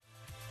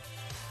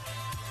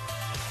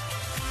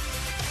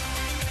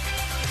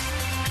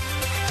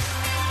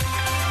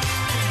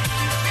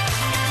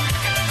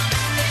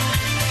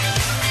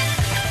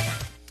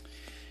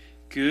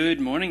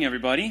Good morning,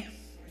 everybody.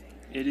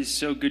 It is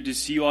so good to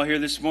see you all here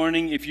this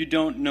morning. If you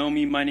don't know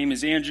me, my name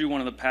is Andrew, one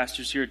of the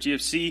pastors here at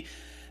GFC,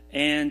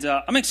 and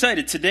I'm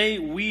excited. Today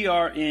we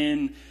are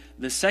in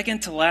the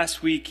second to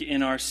last week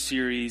in our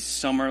series,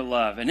 Summer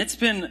Love, and it's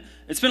been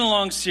a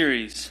long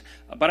series,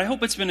 but I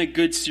hope it's been a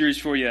good series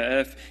for you.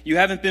 If you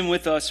haven't been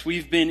with us,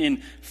 we've been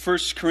in 1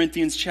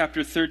 Corinthians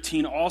chapter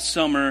 13 all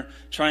summer,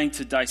 trying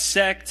to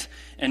dissect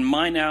and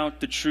mine out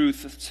the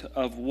truth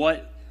of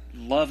what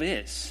love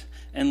is.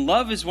 And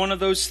love is one of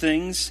those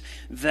things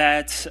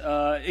that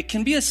it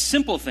can be a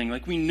simple thing.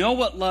 Like, we know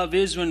what love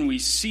is when we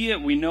see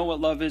it. We know what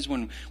love is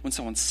when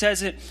someone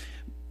says it.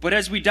 But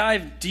as we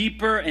dive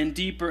deeper and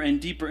deeper and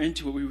deeper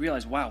into it, we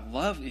realize, wow,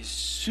 love is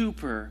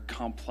super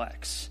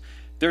complex.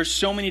 There are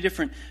so many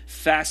different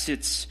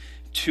facets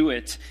to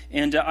it.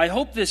 And I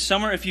hope this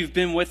summer, if you've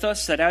been with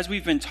us, that as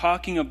we've been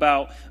talking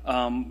about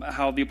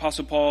how the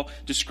Apostle Paul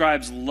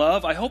describes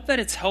love, I hope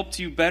that it's helped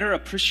you better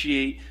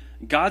appreciate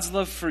God's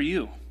love for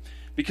you.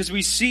 Because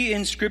we see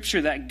in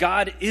Scripture that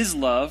God is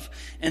love,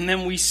 and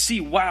then we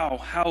see, wow,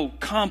 how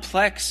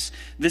complex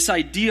this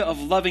idea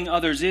of loving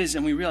others is,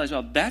 and we realize,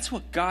 well, that's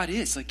what God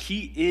is. Like,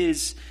 He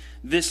is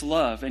this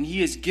love, and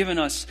He has given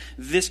us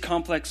this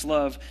complex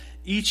love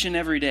each and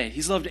every day.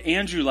 He's loved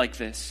Andrew like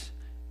this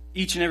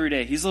each and every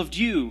day. He's loved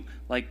you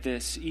like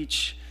this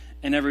each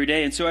and every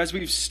day. And so as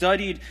we've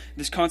studied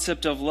this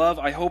concept of love,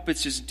 I hope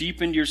it's just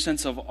deepened your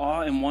sense of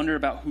awe and wonder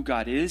about who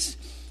God is,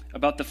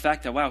 about the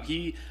fact that, wow,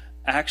 He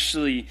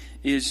actually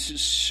is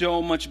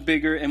so much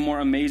bigger and more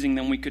amazing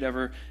than we could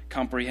ever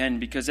comprehend.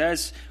 Because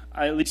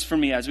at least for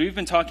me, as we've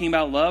been talking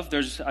about love,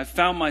 I've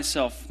found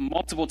myself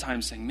multiple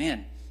times saying,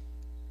 man,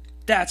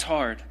 that's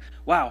hard.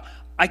 Wow,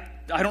 I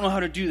don't know how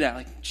to do that.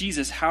 Like,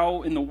 Jesus,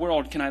 how in the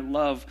world can I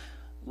love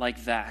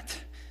like that?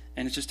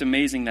 And it's just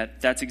amazing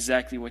that that's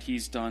exactly what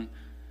He's done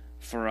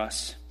for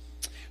us.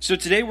 So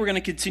today we're going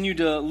to continue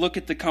to look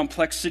at the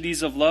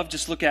complexities of love,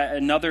 just look at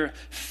another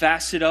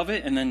facet of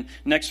it. And then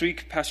next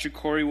week, Pastor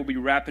Corey will be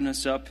wrapping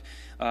us up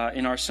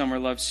in our Summer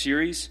Love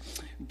series.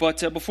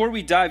 But before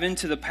we dive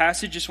into the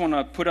passage, just want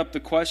to put up the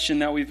question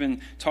that we've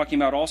been talking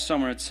about all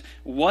summer. It's,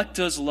 what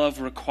does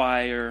love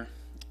require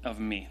of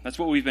me? That's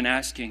what we've been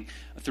asking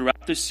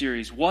throughout this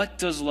series. What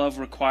does love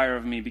require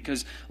of me?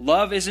 Because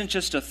love isn't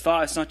just a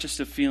thought, it's not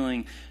just a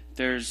feeling.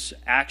 There's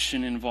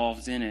action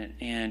involved in it.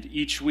 And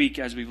each week,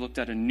 as we've looked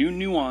at a new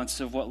nuance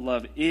of what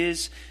love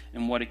is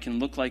and what it can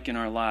look like in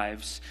our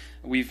lives,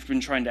 we've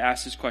been trying to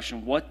ask this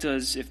question: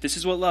 if this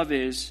is what love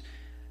is,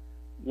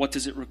 what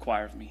does it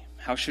require of me?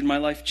 How should my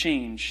life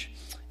change?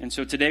 And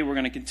so today we're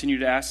going to continue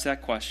to ask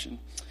that question.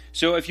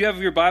 So if you have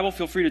your Bible,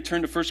 feel free to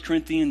turn to 1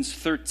 Corinthians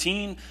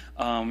 13.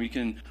 You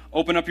can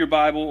open up your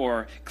Bible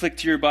or click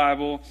to your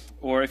Bible,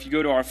 or if you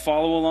go to our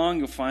follow along,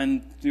 you'll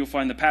find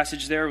the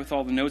passage there with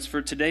all the notes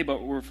for today.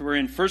 But we're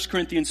in 1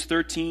 Corinthians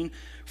 13,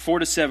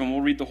 4-7.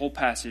 We'll read the whole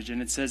passage,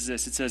 and it says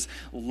this. It says,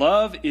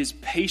 "Love is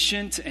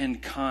patient and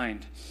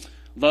kind.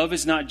 Love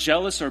is not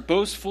jealous or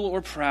boastful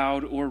or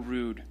proud or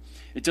rude.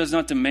 It does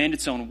not demand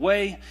its own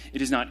way.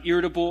 It is not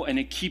irritable, and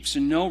it keeps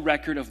no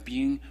record of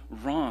being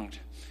wronged.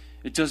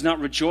 It does not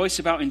rejoice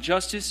about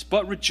injustice,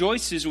 but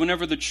rejoices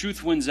whenever the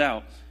truth wins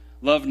out.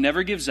 Love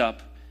never gives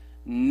up,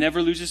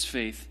 never loses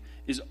faith,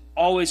 is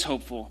always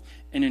hopeful,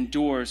 and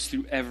endures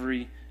through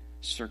every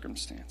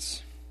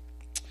circumstance."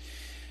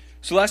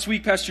 So last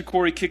week, Pastor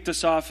Corey kicked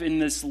us off in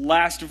this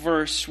last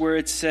verse where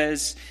it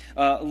says,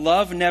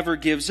 love never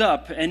gives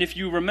up. And if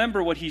you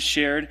remember what he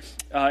shared,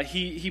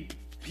 he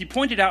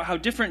pointed out how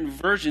different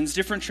versions,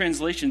 different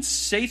translations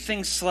say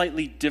things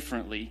slightly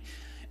differently.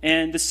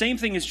 And the same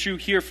thing is true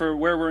here for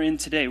where we're in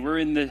today. We're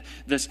in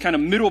this kind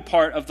of middle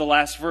part of the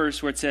last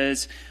verse where it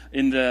says,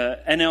 in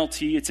the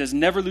NLT, it says,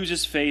 never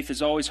loses faith,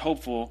 is always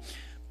hopeful.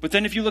 But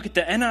then if you look at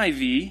the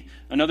NIV,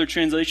 another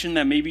translation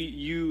that maybe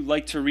you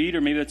like to read,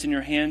 or maybe that's in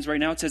your hands right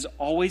now, it says,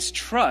 always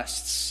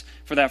trusts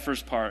for that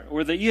first part.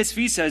 Or the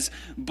ESV says,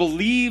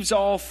 believes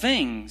all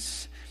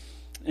things.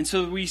 And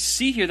so we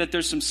see here that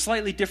there's some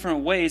slightly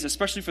different ways,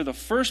 especially for the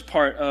first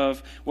part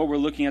of what we're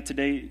looking at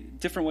today,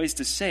 different ways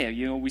to say it.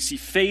 You know, we see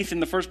faith in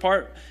the first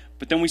part,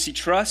 but then we see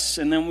trusts,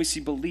 and then we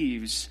see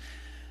believes.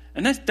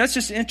 And that's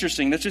just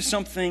interesting. That's just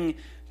something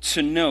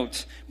to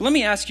note. But let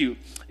me ask you,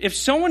 if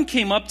someone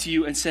came up to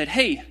you and said,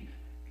 hey,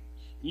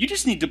 you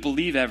just need to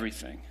believe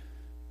everything,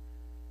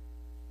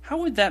 how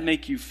would that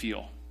make you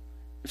feel?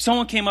 If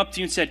someone came up to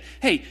you and said,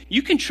 hey,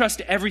 you can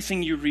trust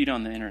everything you read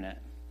on the internet.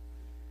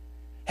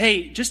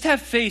 Hey, just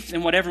have faith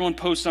in what everyone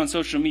posts on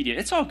social media.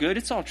 It's all good.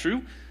 It's all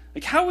true.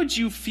 Like, how would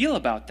you feel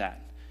about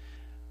that?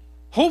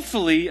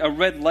 Hopefully, a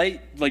red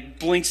light like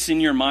blinks in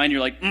your mind. You're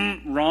like,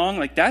 wrong.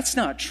 Like, that's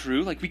not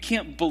true. Like, we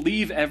can't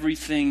believe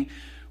everything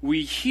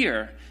we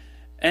hear.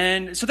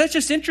 And so that's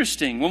just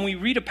interesting. When we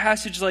read a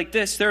passage like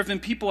this, there have been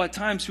people at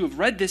times who have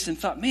read this and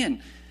thought,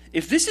 man,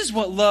 if this is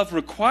what love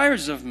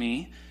requires of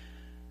me,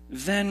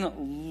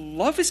 then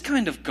love is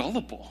kind of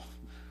gullible.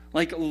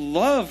 Like,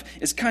 love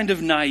is kind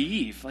of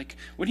naive. Like,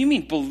 what do you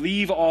mean,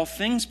 believe all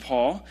things,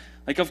 Paul?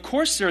 Like, of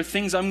course there are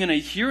things I'm going to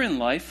hear in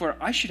life where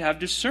I should have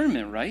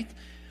discernment, right?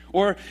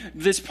 Or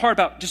this part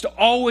about just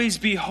always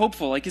be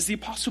hopeful. Like, is the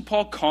Apostle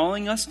Paul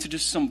calling us to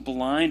just some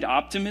blind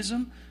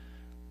optimism?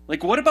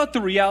 Like, what about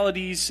the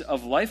realities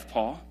of life,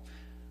 Paul?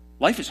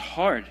 Life is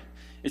hard.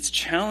 It's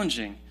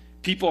challenging.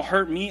 People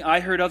hurt me. I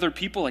hurt other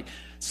people. Like,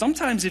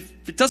 sometimes if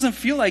it doesn't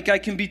feel like I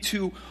can be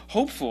too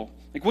hopeful.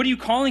 Like, what are you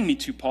calling me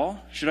to, Paul?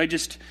 Should I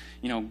just,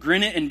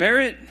 grin it and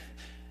bear it?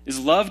 Is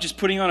love just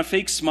putting on a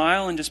fake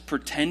smile and just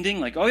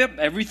pretending like, oh, yep,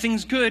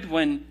 everything's good,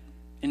 when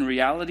in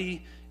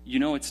reality,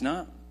 it's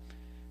not?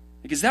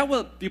 Like, is that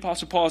what the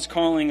Apostle Paul is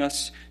calling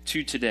us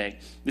to today?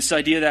 This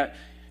idea that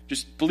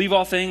just believe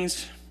all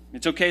things,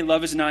 it's okay,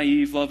 love is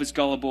naive, love is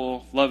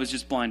gullible, love is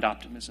just blind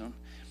optimism.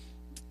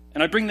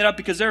 And I bring that up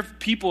because there are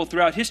people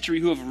throughout history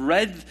who have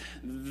read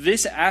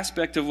this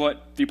aspect of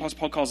what the Apostle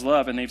Paul calls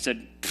love, and they've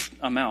said,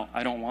 I'm out,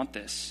 I don't want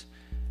this.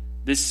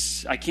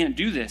 I can't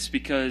do this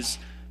because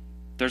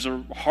there's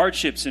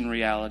hardships in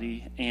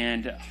reality,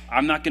 and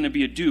I'm not going to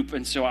be a dupe,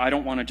 and so I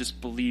don't want to just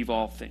believe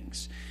all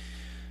things.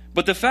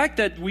 But the fact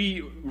that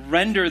we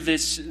render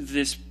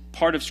this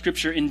part of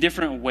Scripture in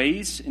different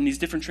ways, in these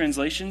different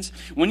translations,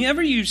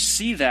 whenever you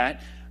see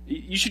that,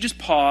 you should just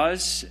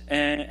pause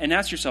and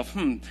ask yourself,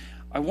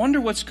 I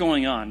wonder what's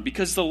going on,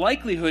 because the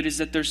likelihood is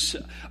that there's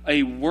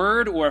a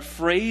word or a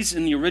phrase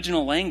in the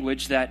original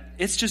language that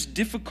it's just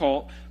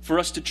difficult for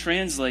us to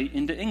translate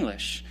into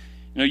English.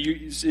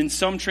 In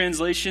some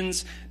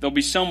translations, there'll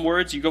be some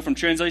words, you go from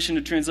translation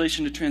to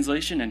translation to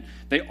translation, and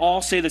they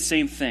all say the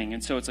same thing.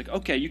 And so it's like,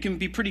 okay, you can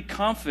be pretty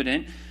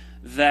confident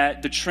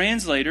that the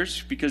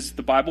translators, because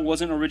the Bible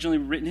wasn't originally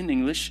written in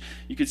English,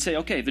 you could say,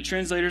 okay, the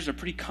translators are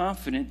pretty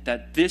confident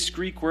that this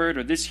Greek word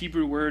or this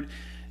Hebrew word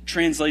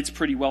translates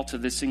pretty well to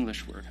this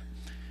English word.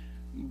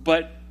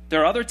 But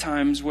there are other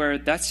times where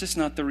that's just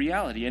not the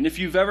reality. And if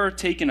you've ever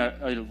taken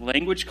a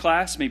language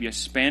class, maybe a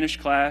Spanish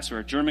class or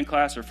a German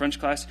class or a French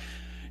class,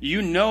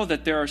 you know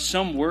that there are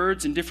some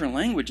words in different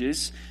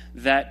languages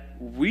that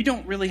we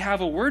don't really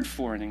have a word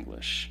for in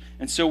English.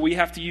 And so we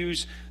have to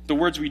use the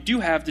words we do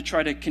have to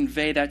try to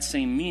convey that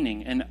same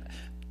meaning. And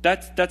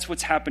that's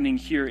what's happening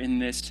here in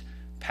this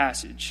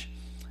passage.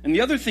 And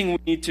the other thing we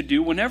need to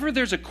do, whenever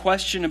there's a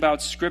question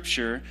about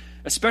Scripture,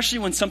 especially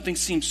when something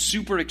seems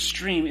super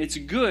extreme, it's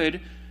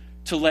good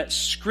to let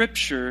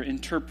Scripture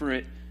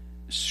interpret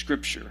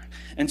Scripture.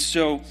 And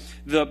so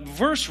the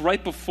verse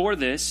right before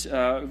this,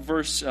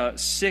 verse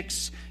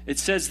 6, it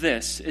says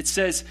this. It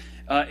says,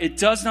 it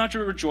does not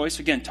rejoice,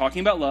 again,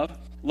 talking about love.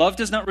 Love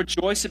does not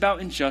rejoice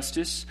about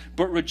injustice,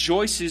 but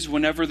rejoices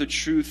whenever the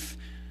truth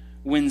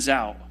wins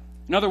out.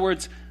 In other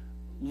words,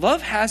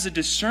 love has a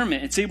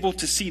discernment. It's able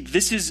to see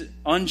this is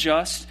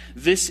unjust,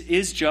 this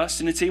is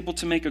just, and it's able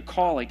to make a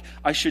call like,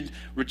 I should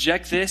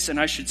reject this and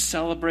I should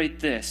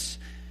celebrate this.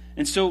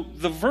 And so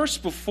the verse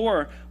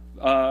before,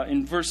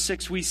 in verse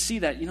 6, we see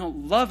that,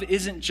 love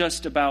isn't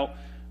just about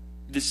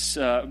this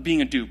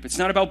being a dupe. It's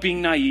not about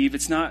being naive.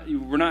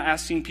 We're not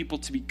asking people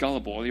to be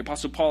gullible. The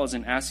Apostle Paul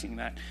isn't asking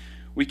that.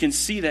 We can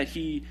see that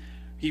he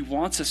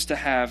wants us to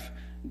have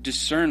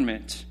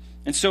discernment.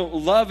 And so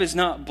love is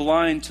not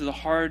blind to the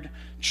hard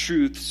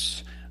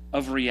truths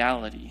of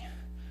reality.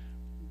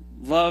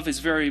 Love is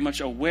very much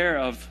aware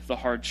of the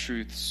hard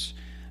truths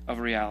of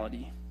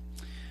reality.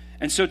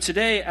 And so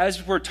today,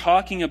 as we're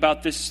talking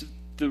about this,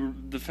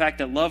 the fact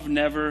that love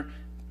never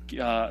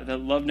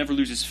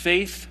loses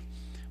faith,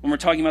 when we're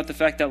talking about the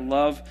fact that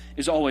love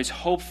is always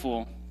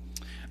hopeful,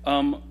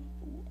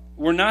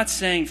 we're not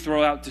saying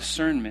throw out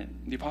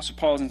discernment. The Apostle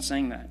Paul isn't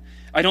saying that.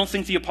 I don't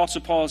think the Apostle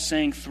Paul is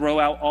saying throw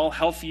out all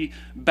healthy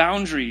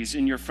boundaries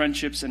in your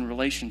friendships and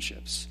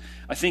relationships.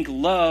 I think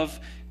love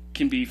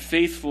can be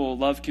faithful,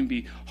 love can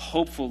be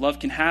hopeful, love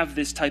can have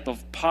this type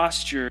of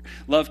posture,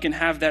 love can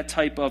have that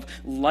type of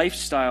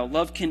lifestyle,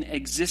 love can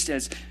exist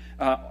as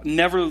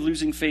never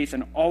losing faith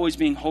and always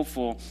being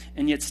hopeful,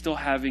 and yet still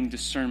having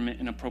discernment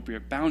and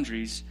appropriate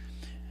boundaries.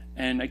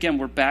 And again,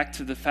 we're back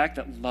to the fact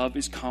that love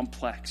is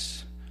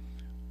complex.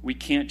 We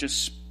can't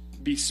just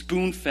be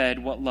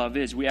spoon-fed what love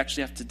is. We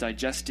actually have to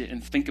digest it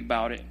and think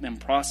about it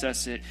and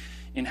process it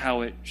in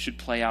how it should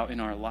play out in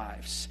our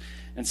lives.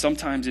 And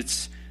sometimes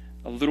it's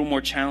a little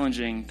more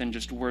challenging than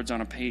just words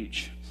on a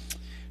page.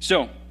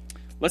 So,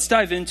 let's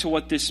dive into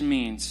what this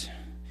means.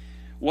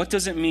 What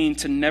does it mean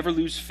to never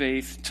lose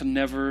faith, to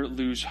never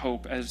lose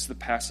hope, as the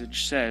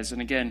passage says?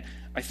 And again,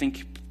 I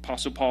think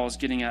Apostle Paul is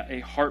getting at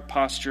a heart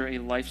posture, a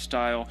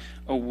lifestyle,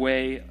 a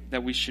way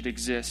that we should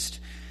exist.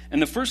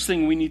 And the first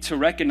thing we need to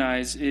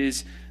recognize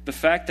is the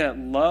fact that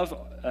love,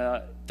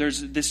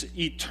 there's this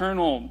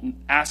eternal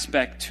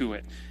aspect to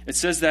it. It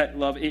says that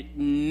love, it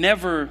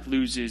never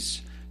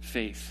loses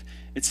faith.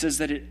 It says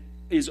that it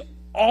is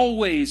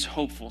always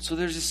hopeful. So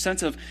there's a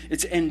sense of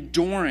it's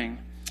enduring.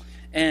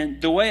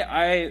 And the way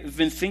I've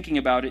been thinking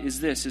about it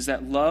is this, is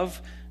that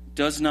love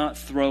does not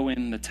throw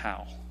in the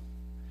towel.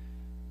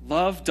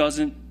 Love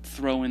doesn't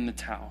throw in the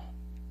towel.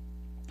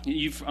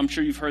 I'm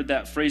sure you've heard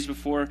that phrase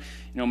before.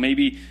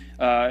 Maybe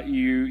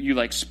you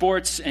like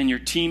sports and your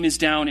team is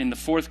down in the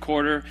fourth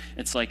quarter.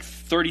 It's like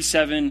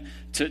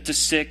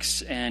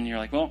 37-6, and you're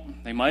like, well,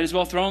 they might as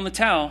well throw in the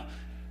towel.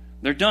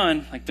 They're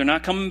done. Like, they're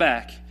not coming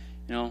back.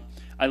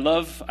 I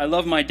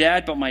love my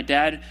dad, but my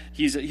dad,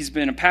 he's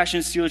been a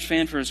passionate Steelers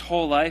fan for his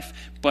whole life,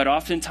 but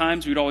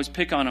oftentimes we'd always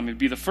pick on him. It'd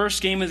be the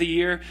first game of the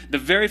year, the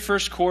very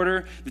first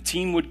quarter,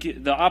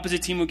 the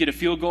opposite team would get a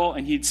field goal,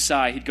 and he'd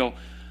sigh. He'd go,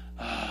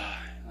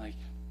 like,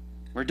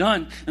 we're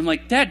done. I'm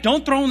like, Dad,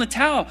 don't throw in the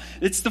towel.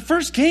 It's the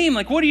first game.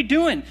 Like, what are you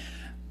doing?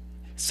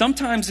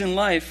 Sometimes in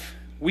life,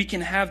 we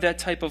can have that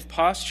type of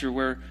posture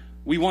where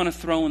we want to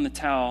throw in the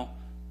towel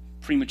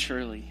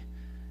prematurely,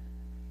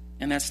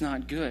 and that's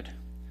not good.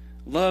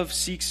 Love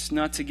seeks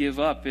not to give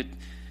up.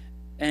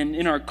 And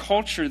in our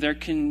culture,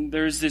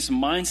 there's this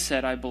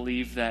mindset, I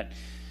believe, that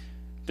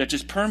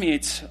just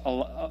permeates a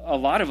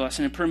lot of us,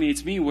 and it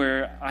permeates me,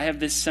 where I have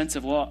this sense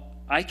of, well,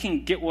 I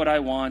can get what I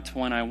want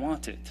when I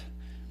want it.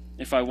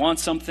 If I want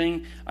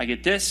something, I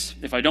get this.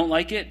 If I don't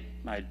like it,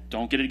 I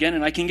don't get it again,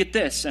 and I can get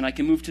this, and I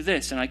can move to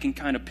this, and I can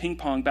kind of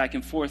ping-pong back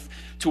and forth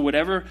to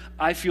whatever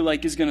I feel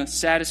like is going to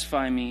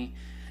satisfy me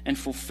and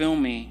fulfill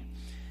me.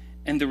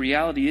 And the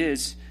reality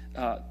is,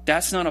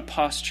 that's not a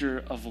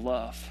posture of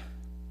love.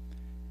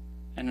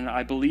 And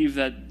I believe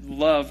that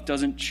love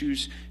doesn't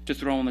choose to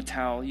throw in the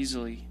towel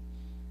easily.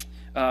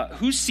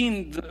 Who's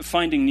seen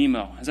Finding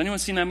Nemo? Has anyone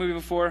seen that movie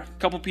before? A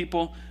couple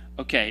people?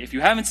 Okay, if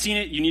you haven't seen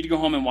it, you need to go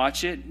home and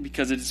watch it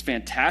because it is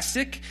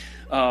fantastic.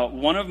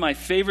 One of my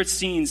favorite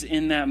scenes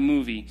in that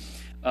movie,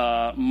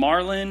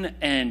 Marlin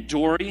and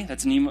Dory,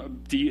 that's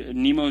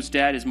Nemo's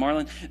dad is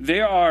Marlin,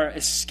 they are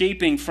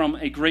escaping from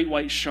a great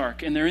white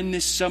shark, and they're in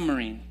this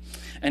submarine.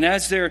 And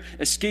as they're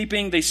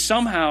escaping, they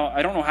somehow,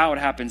 I don't know how it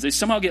happens, they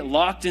somehow get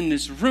locked in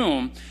this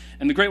room,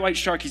 and the great white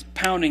shark, he's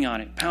pounding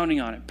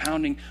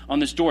on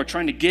this door,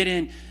 trying to get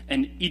in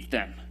and eat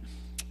them.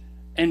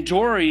 And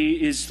Dory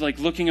is like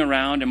looking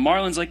around, and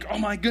Marlin's like, oh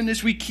my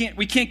goodness, we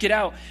can't get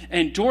out.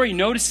 And Dory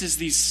notices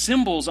these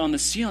symbols on the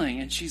ceiling,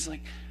 and she's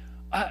like,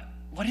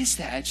 what is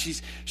that?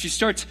 She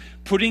starts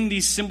putting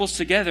these symbols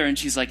together, and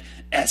she's like,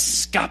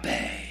 escape.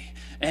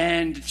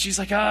 And she's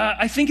like,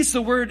 I think it's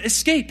the word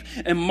escape.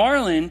 And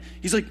Marlin,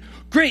 he's like,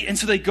 great. And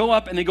so they go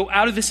up and they go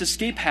out of this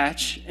escape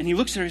hatch. And he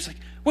looks at her, he's like,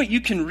 wait,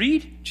 you can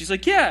read? She's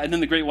like, yeah. And then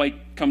the great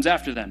white comes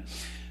after them.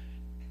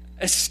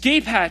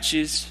 Escape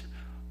hatches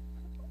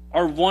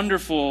are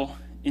wonderful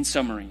in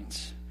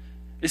submarines.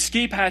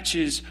 Escape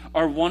hatches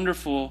are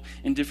wonderful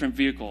in different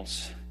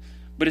vehicles.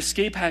 But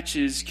escape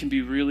hatches can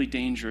be really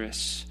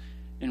dangerous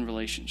in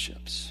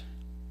relationships.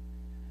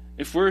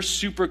 If we're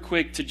super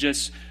quick to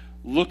just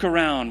look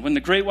around, when the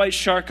great white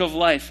shark of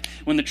life,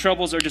 when the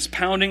troubles are just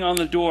pounding on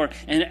the door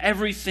and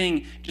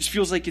everything just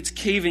feels like it's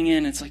caving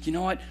in, it's like, you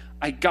know what?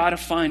 I gotta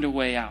find a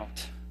way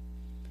out.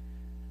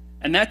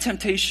 And that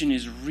temptation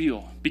is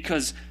real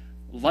because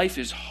life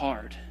is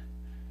hard.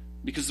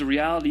 Because the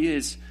reality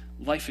is,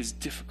 life is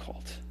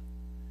difficult.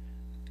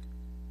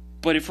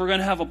 But if we're going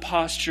to have a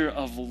posture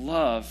of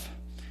love,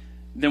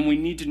 then we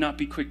need to not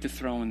be quick to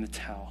throw in the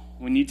towel.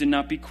 We need to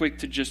not be quick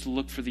to just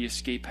look for the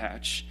escape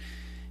hatch.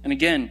 And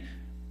again,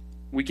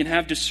 we can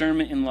have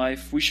discernment in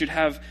life. We should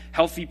have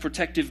healthy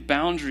protective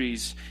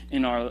boundaries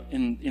in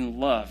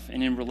love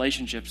and in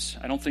relationships.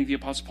 I don't think the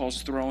Apostle Paul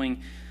is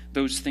throwing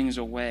those things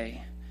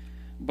away.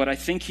 But I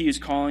think he is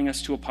calling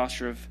us to a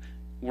posture of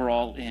we're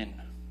all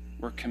in.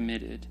 We're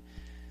committed.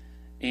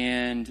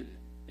 And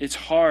it's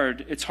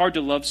hard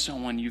to love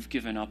someone you've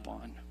given up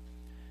on.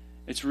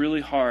 It's really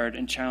hard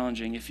and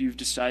challenging if you've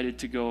decided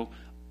to go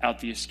out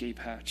the escape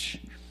hatch.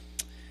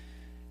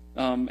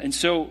 And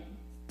so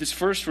this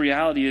first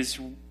reality is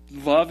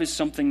love is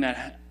something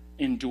that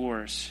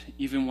endures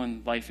even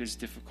when life is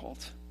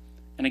difficult.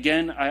 And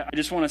again, I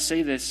just want to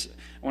say this.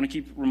 I want to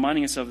keep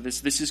reminding us of this.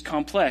 This is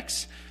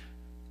complex.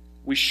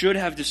 We should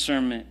have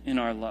discernment in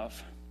our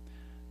love.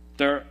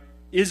 There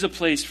is a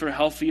place for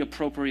healthy,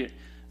 appropriate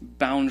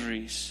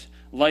boundaries.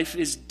 Life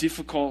is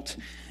difficult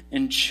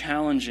and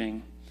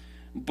challenging,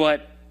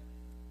 but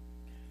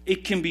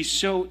it can be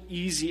so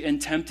easy and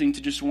tempting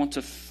to just want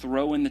to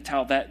throw in the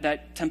towel.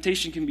 That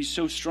temptation can be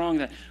so strong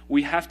that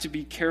we have to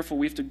be careful.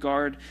 We have to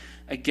guard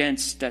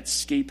against that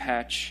escape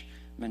hatch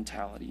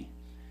mentality.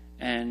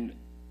 And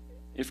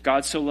if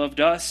God so loved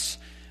us,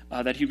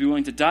 that he'd be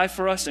willing to die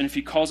for us, and if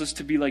he calls us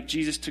to be like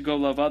Jesus, to go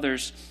love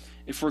others,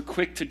 if we're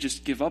quick to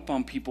just give up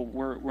on people,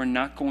 we're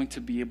not going to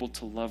be able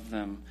to love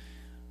them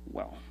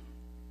well.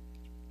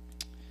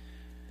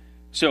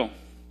 So,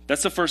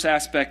 that's the first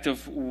aspect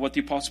of what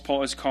the Apostle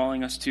Paul is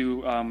calling us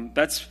to.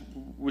 That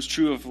was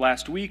true of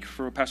last week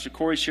for what Pastor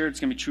Corey shared. It's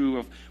going to be true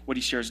of what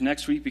he shares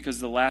next week because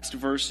the last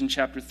verse in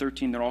chapter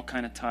 13, they're all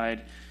kind of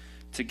tied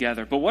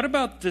together. But what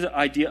about the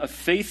idea of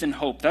faith and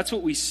hope? That's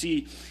what we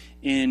see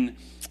in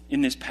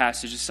this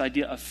passage. This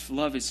idea of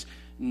love is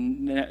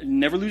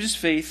never loses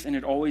faith, and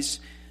it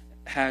always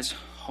has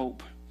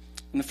hope.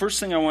 And the first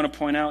thing I want to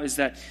point out is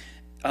that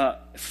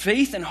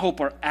faith and hope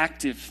are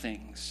active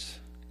things.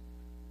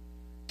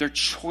 They're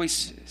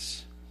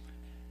choices.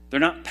 They're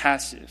not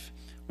passive.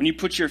 When you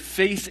put your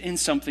faith in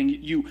something,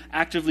 you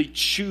actively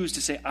choose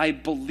to say, I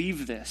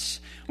believe this.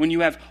 When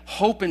you have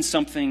hope in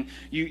something,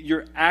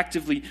 you're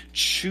actively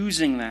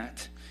choosing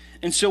that.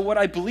 And so what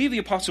I believe the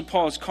Apostle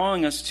Paul is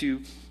calling us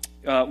to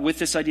with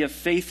this idea of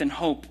faith and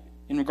hope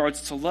in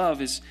regards to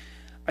love is,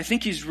 I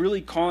think he's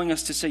really calling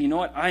us to say, you know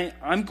what,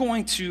 I'm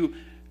going to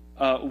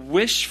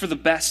wish for the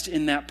best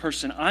in that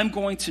person. I'm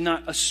going to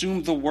not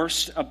assume the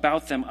worst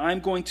about them. I'm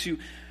going to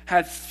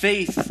have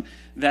faith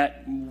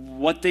that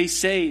what they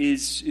say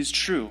is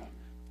true.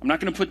 I'm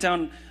not going to put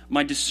down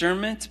my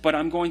discernment, but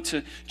I'm going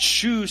to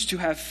choose to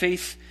have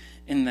faith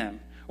in them.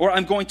 Or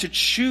I'm going to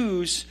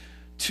choose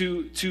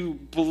to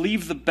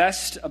believe the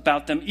best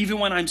about them, even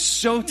when I'm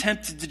so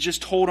tempted to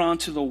just hold on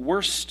to the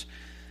worst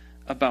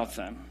about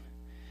them.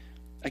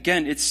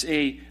 Again, it's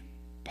a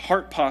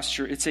heart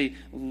posture. It's a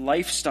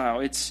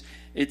lifestyle.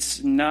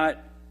 It's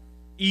not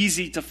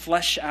easy to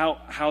flesh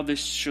out how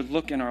this should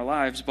look in our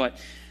lives, but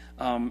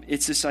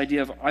it's this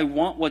idea of, I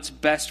want what's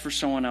best for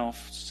someone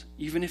else,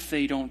 even if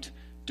they don't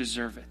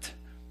deserve it.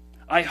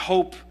 I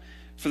hope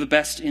for the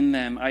best in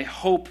them. I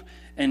hope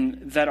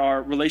and that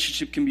our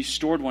relationship can be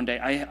stored one day.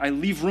 I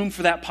leave room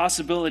for that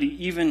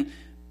possibility, even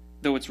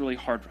though it's really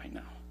hard right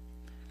now.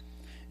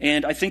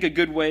 And I think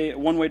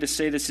one way to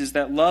say this is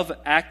that love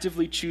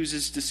actively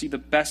chooses to see the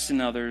best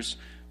in others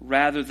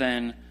rather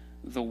than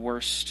the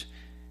worst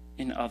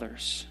in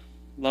others.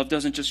 Love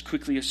doesn't just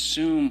quickly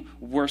assume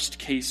worst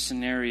case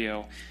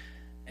scenario.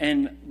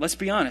 And let's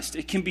be honest,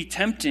 it can be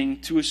tempting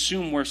to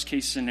assume worst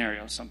case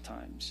scenario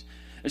sometimes,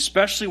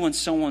 especially when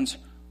someone's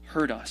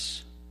hurt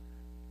us.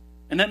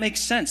 And that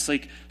makes sense.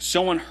 Like,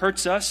 someone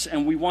hurts us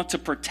and we want to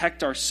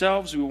protect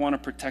ourselves. We want to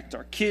protect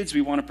our kids.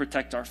 We want to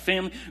protect our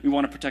family. We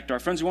want to protect our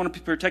friends. We want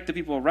to protect the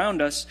people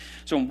around us.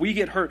 So when we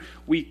get hurt,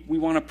 we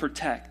want to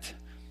protect.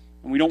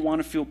 And we don't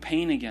want to feel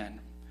pain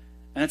again.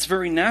 And that's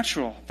very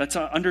natural. That's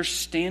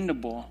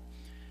understandable.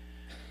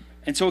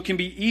 And so it can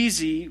be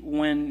easy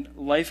when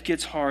life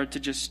gets hard to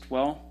just,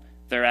 well,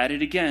 they're at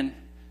it again.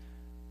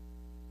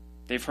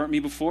 They've hurt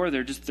me before.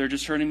 They're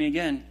just hurting me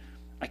again.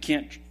 I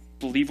can't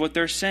believe what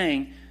they're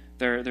saying.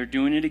 They're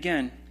doing it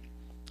again.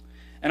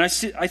 And I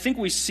think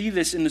we see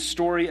this in the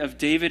story of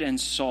David and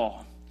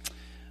Saul.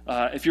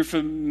 If you're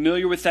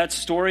familiar with that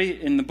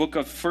story in the book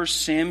of 1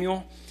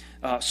 Samuel,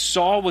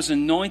 Saul was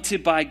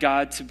anointed by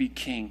God to be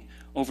king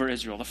over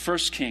Israel, the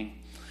first king.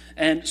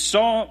 And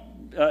Saul,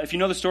 if you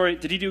know the story,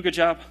 did he do a good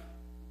job?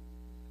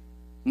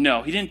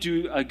 No, he didn't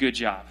do a good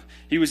job.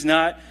 He was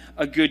not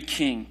a good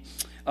king.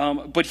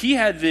 But he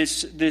had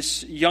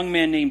this young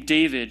man named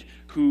David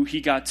who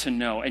he got to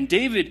know. And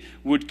David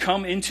would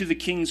come into the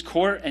king's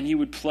court and he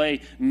would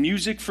play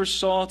music for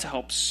Saul to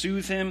help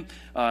soothe him.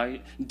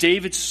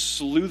 David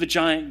slew the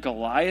giant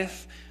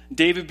Goliath.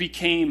 David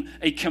became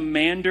a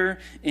commander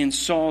in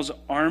Saul's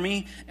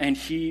army, and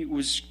he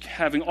was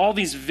having all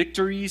these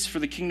victories for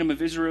the kingdom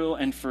of Israel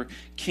and for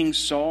King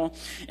Saul.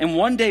 And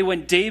one day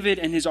when David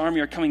and his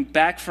army are coming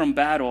back from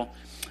battle,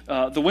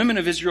 the women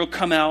of Israel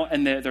come out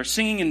and they're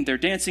singing and they're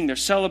dancing, they're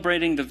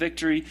celebrating the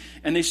victory,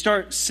 and they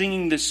start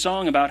singing this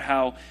song about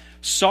how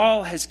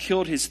Saul has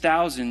killed his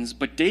thousands,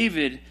 but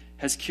David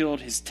has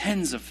killed his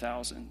tens of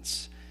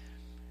thousands.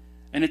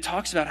 And it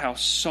talks about how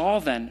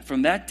Saul then,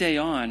 from that day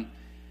on,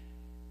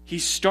 he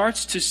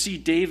starts to see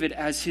David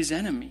as his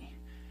enemy.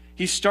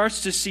 He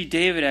starts to see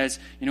David as,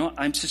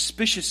 I'm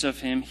suspicious of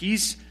him.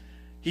 He's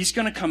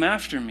going to come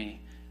after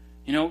me.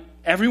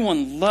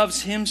 Everyone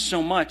loves him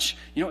so much.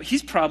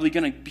 He's probably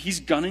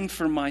he's gunning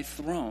for my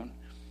throne.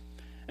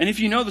 And if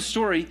you know the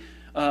story,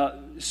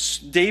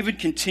 David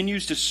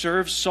continues to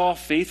serve Saul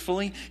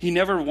faithfully. He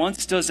never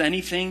once does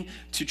anything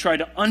to try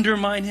to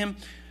undermine him.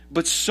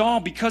 But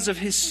Saul, because of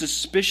his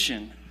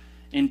suspicion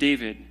in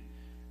David,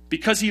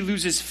 because he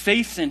loses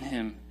faith in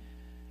him,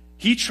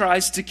 he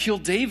tries to kill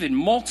David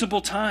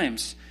multiple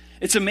times.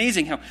 It's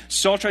amazing how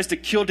Saul tries to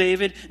kill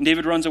David, and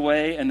David runs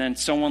away, and then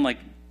someone like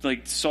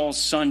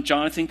Saul's son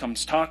Jonathan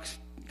comes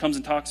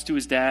and talks to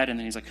his dad, and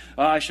then he's like,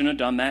 I shouldn't have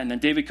done that. And then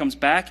David comes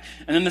back,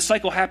 and then the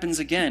cycle happens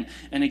again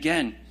and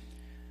again.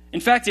 In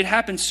fact, it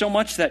happens so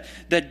much that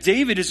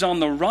David is on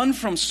the run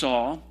from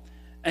Saul,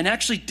 and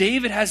actually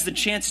David has the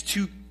chance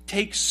to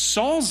take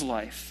Saul's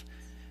life.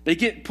 They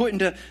get put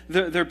into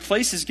their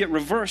places, get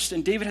reversed,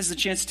 and David has the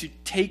chance to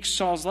take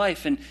Saul's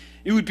life. And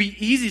it would be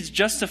easy to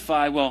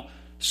justify, well,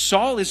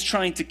 Saul is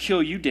trying to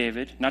kill you,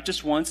 David, not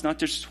just once, not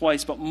just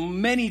twice, but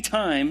many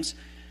times.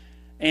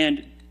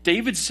 And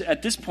David's,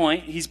 at this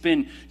point, he's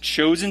been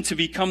chosen to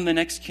become the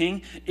next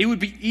king. It would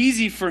be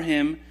easy for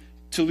him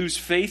to lose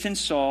faith in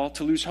Saul,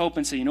 to lose hope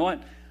and say, you know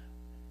what?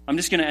 I'm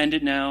just going to end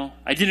it now.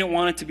 I didn't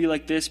want it to be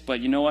like this, but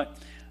you know what?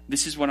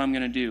 This is what I'm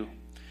going to do.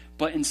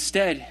 But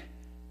instead,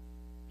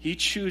 he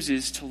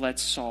chooses to let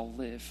Saul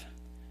live.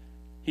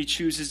 He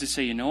chooses to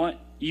say, you know what?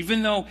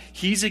 Even though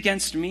he's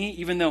against me,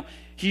 even though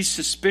he's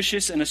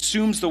suspicious and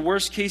assumes the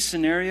worst case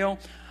scenario,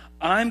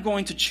 I'm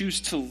going to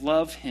choose to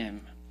love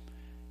him.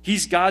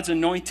 He's God's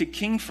anointed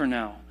king for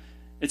now.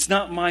 It's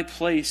not my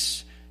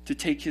place to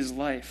take his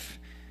life.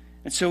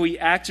 And so he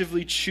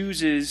actively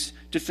chooses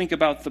to think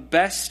about the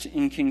best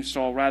in King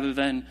Saul rather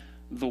than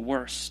the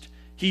worst.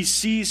 He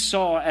sees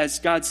Saul as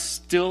God's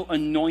still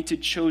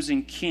anointed,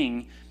 chosen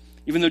king,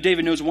 even though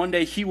David knows one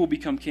day he will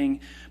become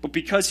king. But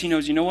because he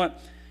knows, you know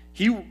what?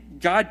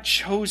 God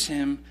chose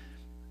him.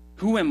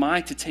 Who am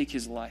I to take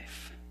his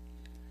life?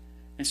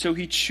 And so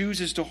he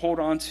chooses to hold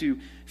on to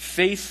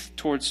faith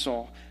towards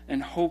Saul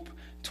and hope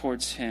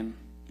towards him.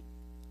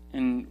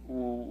 And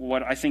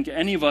what I think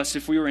any of us,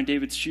 if we were in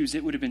David's shoes,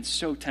 it would have been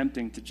so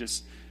tempting to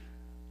just,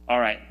 all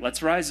right,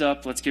 let's rise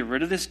up. Let's get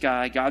rid of this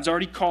guy. God's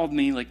already called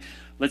me. Like,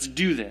 let's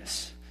do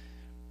this.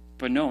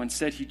 But no,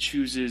 instead he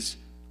chooses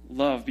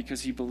love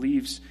because he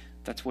believes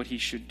that's what he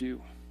should do.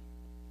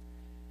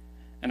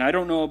 And I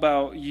don't know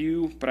about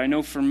you, but I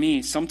know for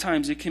me,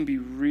 sometimes it can be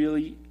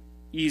really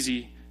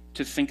easy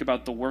to think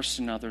about the worst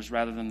in others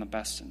rather than the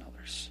best in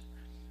others,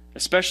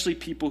 especially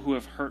people who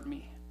have hurt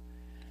me.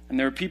 And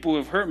there are people who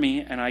have hurt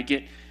me, and I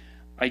get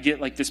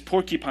like this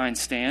porcupine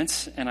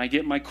stance, and I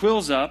get my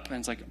quills up, and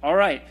it's like, all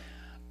right,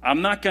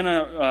 I'm not going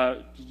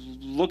to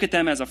look at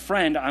them as a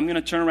friend. I'm going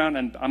to turn around,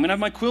 and I'm going to have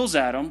my quills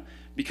at them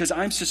because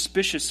I'm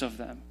suspicious of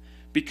them,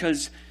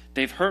 because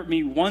they've hurt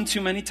me one too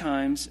many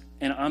times,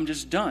 and I'm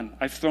just done.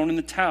 I've thrown in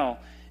the towel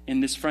in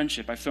this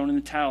friendship. I've thrown in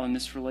the towel in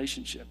this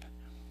relationship.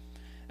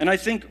 And I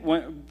think,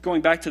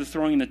 going back to the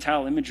throwing in the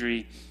towel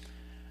imagery,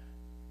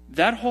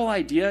 that whole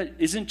idea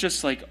isn't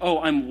just like, oh,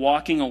 I'm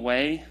walking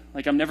away,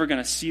 like I'm never going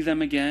to see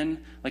them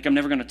again, like I'm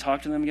never going to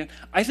talk to them again.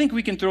 I think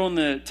we can throw in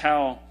the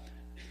towel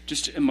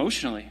just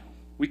emotionally.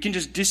 We can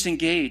just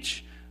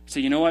disengage.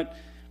 Say, you know what?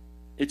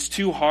 It's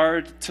too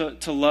hard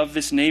to love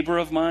this neighbor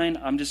of mine.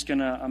 I'm just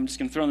gonna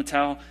throw in the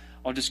towel.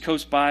 I'll just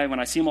coast by. When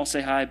I see them, I'll say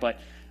hi, but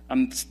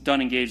I'm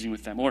done engaging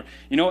with them. Or,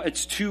 you know,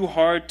 it's too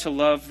hard to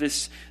love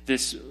this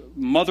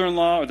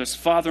mother-in-law or this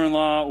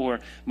father-in-law or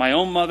my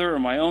own mother or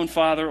my own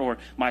father or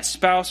my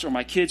spouse or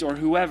my kids or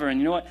whoever. And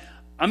you know what?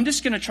 I'm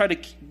just going to try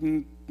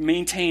to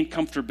maintain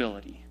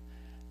comfortability.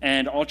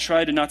 And I'll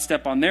try to not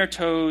step on their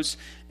toes.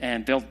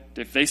 And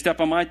if they step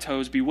on my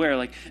toes, beware.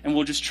 And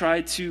we'll just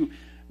try to,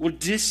 we'll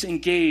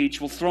disengage.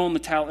 We'll throw in the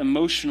towel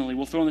emotionally.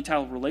 We'll throw in the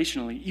towel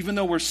relationally, even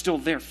though we're still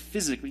there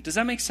physically. Does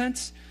that make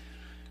sense?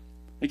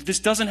 This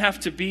doesn't have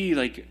to be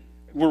like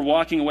we're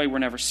walking away, we're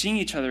never seeing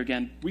each other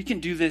again. We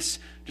can do this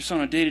just on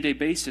a day-to-day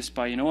basis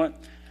by, you know what?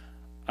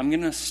 I'm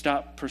going to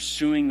stop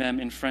pursuing them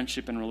in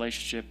friendship and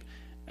relationship,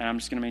 and I'm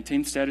just going to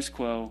maintain the status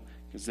quo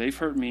because they've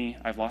hurt me.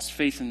 I've lost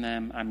faith in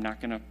them. I'm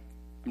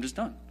just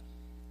done.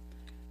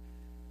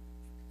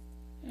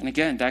 And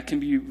again, that can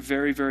be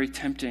very, very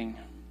tempting.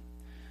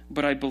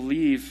 But I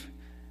believe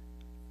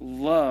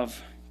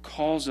love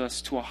calls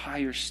us to a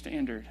higher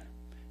standard.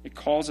 It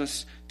calls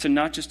us to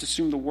not just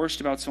assume the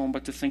worst about someone,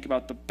 but to think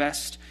about the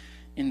best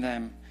in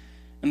them.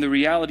 And the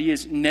reality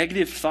is,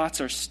 negative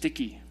thoughts are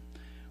sticky.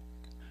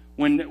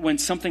 When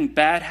something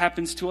bad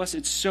happens to us,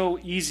 it's so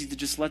easy to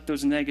just let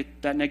that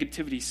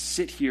negativity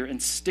sit here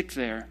and stick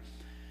there.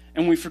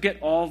 And we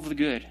forget all of the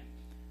good.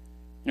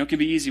 It can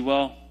be easy.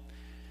 Well,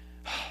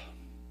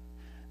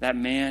 that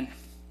man,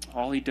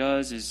 all he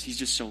does is he's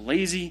just so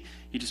lazy.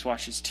 He just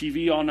watches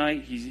TV all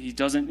night. He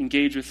doesn't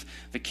engage with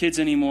the kids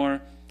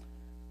anymore.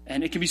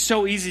 And it can be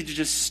so easy to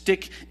just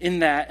stick in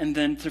that and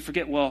then to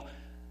forget, well,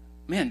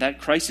 man, that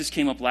crisis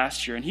came up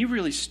last year, and he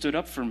really stood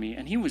up for me,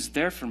 and he was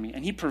there for me,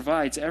 and he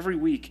provides every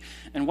week.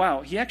 And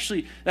wow, he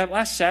actually, that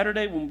last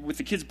Saturday with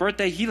the kid's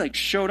birthday, he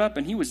showed up,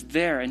 and he was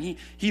there, and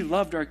he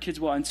loved our kids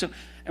well. And so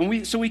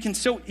we can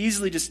so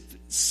easily just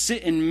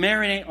sit and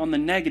marinate on the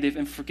negative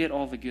and forget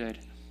all the good.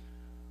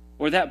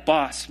 Or that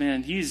boss,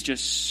 man, he's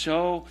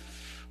so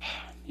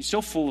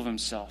full of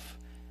himself.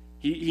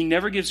 He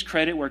never gives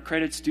credit where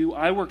credit's due.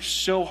 I worked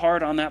so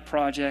hard on that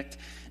project,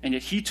 and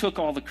yet he took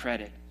all the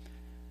credit.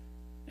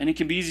 And it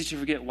can be easy to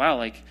forget,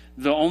 wow,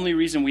 the only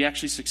reason we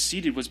actually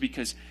succeeded was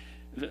because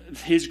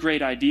his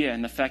great idea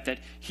and the fact that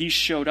he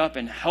showed up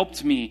and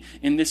helped me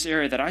in this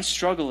area that I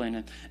struggle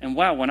in. And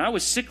wow, when I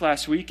was sick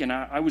last week and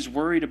I was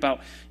worried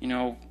about,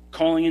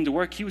 calling into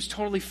work, he was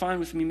totally fine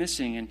with me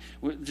missing and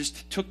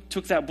just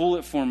took that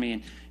bullet for me.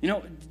 And,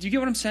 do you get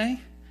what I'm saying?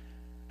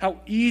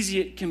 How easy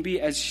it can be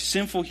as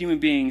sinful human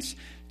beings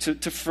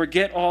to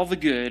forget all the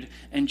good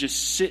and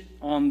just sit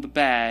on the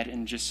bad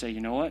and just say, you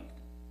know what?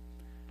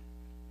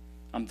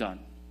 I'm done.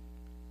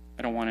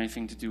 I don't want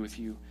anything to do with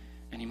you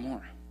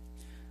anymore.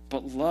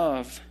 But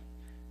love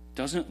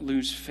doesn't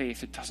lose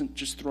faith. It doesn't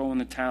just throw in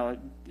the towel.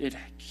 It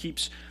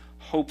keeps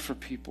hope for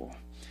people.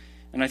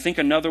 And I think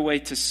another way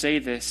to say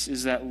this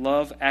is that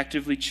love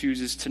actively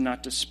chooses to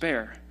not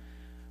despair,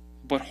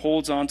 but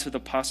holds on to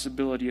the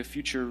possibility of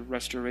future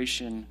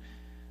restoration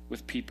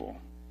with people.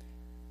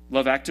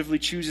 Love actively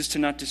chooses to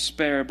not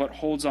despair, but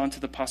holds on to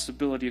the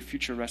possibility of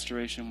future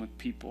restoration with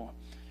people.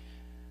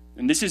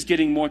 And this is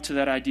getting more to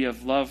that idea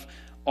of love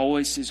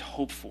always is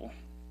hopeful.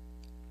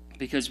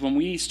 Because when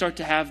we start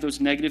to have those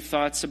negative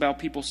thoughts about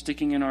people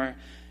sticking in our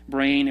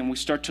brain and we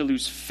start to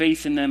lose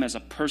faith in them as a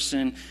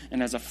person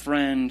and as a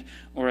friend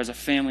or as a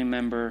family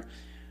member,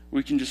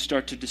 we can just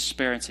start to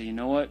despair and say, you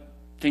know what?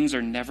 Things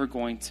are never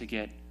going to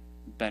get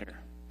better.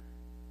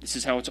 This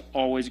is how it's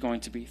always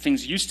going to be.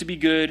 Things used to be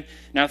good,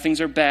 now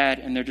things are bad,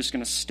 and they're just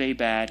going to stay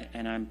bad,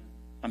 and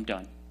I'm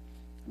done.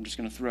 I'm just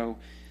going to throw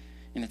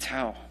in the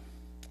towel.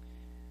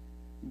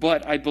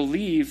 But I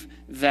believe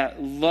that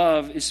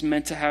love is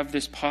meant to have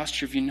this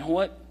posture of, you know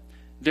what?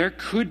 There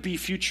could be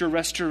future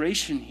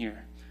restoration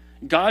here.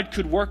 God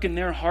could work in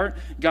their heart.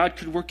 God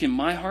could work in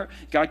my heart.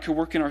 God could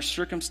work in our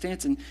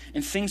circumstance, and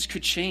things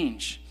could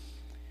change.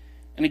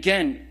 And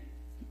again,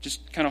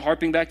 just kind of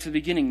harping back to the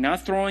beginning,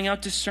 not throwing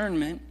out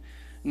discernment,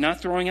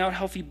 not throwing out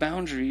healthy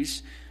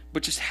boundaries,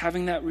 but just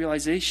having that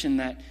realization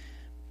that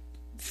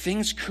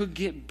things could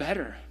get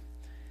better.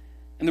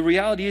 And the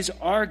reality is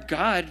our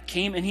God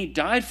came and he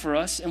died for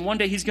us, and one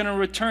day he's going to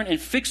return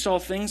and fix all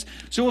things.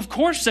 So of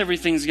course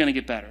everything's going to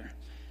get better.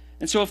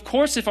 And so of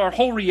course if our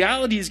whole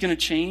reality is going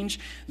to change,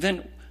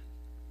 then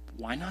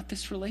why not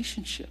this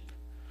relationship?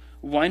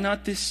 Why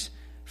not this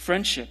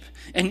friendship?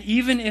 And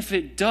even if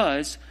it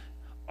does,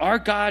 our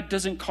God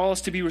doesn't call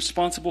us to be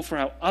responsible for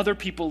how other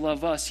people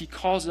love us. He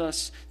calls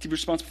us to be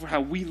responsible for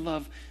how we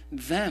love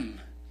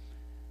them.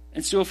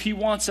 And so if he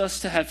wants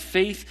us to have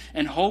faith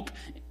and hope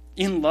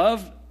in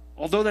love,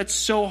 although that's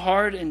so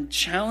hard and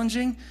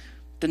challenging,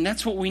 then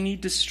that's what we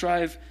need to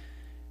strive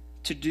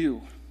to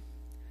do.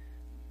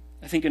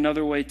 I think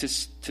another way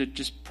to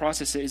just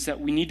process it is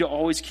that we need to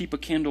always keep a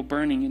candle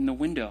burning in the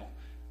window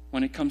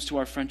when it comes to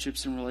our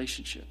friendships and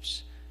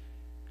relationships.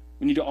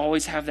 We need to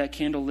always have that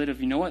candle lit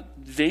of, you know what,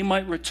 they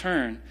might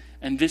return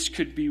and this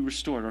could be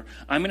restored. Or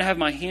I'm going to have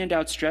my hand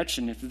outstretched,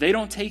 and if they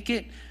don't take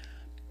it,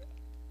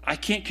 I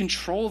can't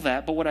control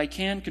that, but what I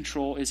can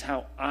control is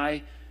how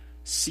I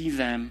see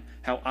them,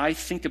 how I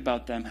think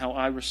about them, how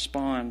I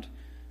respond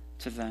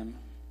to them.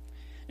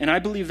 And I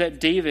believe that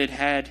David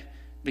had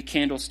the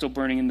candle still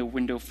burning in the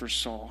window for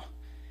Saul,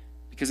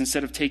 because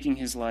instead of taking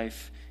his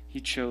life, he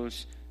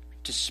chose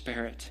to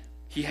spare it.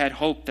 He had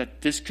hope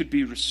that this could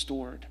be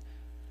restored.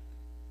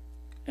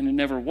 And it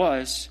never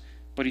was,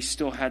 but he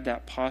still had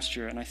that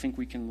posture, and I think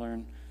we can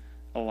learn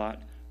a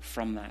lot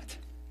from that.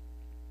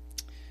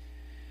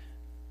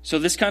 So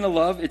this kind of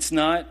love, it's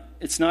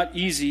not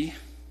easy,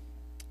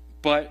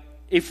 but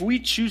if we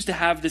choose to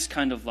have this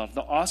kind of love,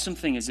 the awesome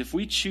thing is if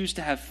we choose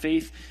to have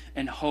faith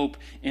and hope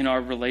in our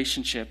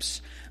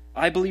relationships,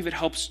 I believe it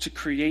helps to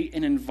create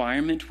an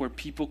environment where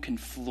people can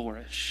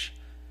flourish,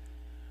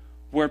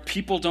 where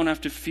people don't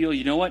have to feel,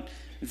 you know what,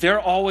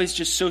 they're always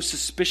just so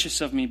suspicious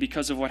of me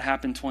because of what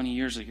happened 20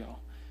 years ago.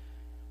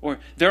 Or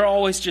they're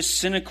always just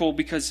cynical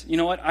because, you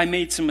know what, I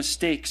made some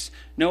mistakes.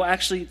 No,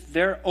 actually,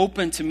 they're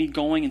open to me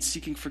going and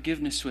seeking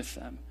forgiveness with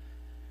them.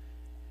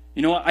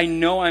 You know what, I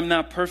know I'm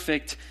not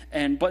perfect,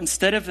 but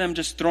instead of them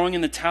just throwing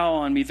in the towel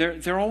on me,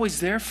 they're always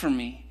there for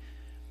me.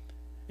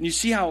 And you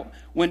see how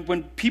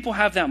when people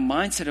have that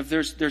mindset of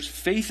there's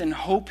faith and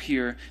hope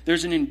here,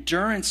 there's an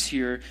endurance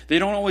here, they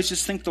don't always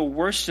just think the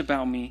worst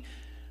about me,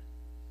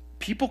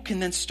 people can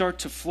then start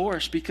to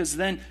flourish, because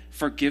then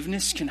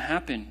forgiveness can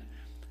happen.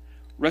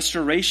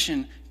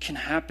 Restoration can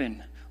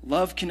happen.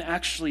 Love can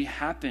actually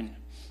happen.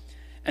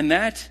 And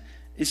that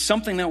is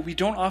something that we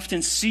don't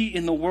often see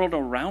in the world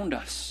around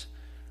us,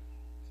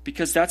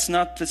 because that's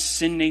not the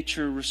sin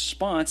nature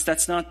response.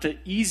 That's not the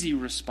easy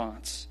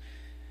response.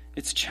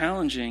 It's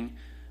challenging.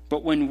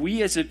 But when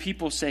we as a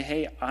people say,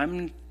 hey,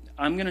 I'm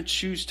going to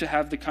choose to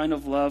have the kind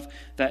of love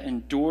that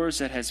endures,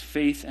 that has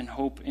faith and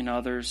hope in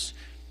others,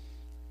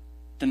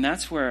 then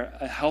that's where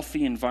a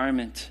healthy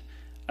environment,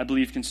 I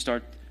believe, can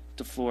start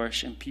to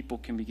flourish, and people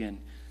can begin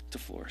to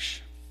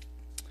flourish.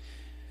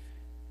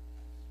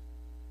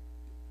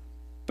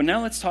 But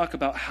now let's talk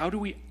about how do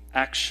we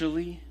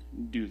actually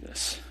do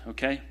this,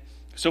 okay?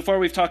 So far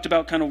we've talked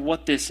about kind of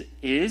what this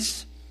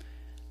is,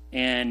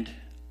 and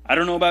I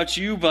don't know about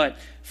you, but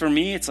for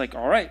me it's like,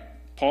 all right,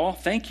 Paul,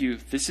 thank you.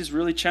 This is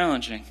really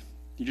challenging.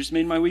 You just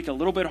made my week a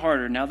little bit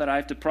harder now that I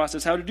have to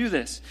process how to do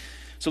this.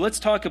 So let's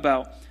talk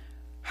about,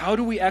 how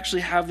do we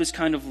actually have this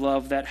kind of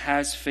love that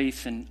has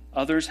faith in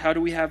others? How do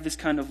we have this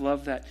kind of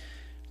love that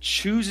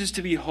chooses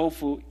to be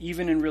hopeful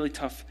even in really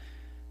tough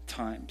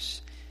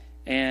times?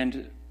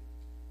 And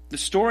the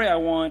story I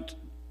want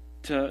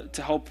to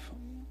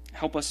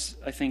help us,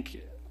 I think,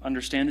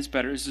 understand this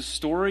better is the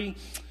story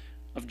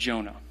of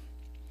Jonah.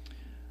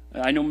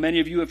 I know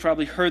many of you have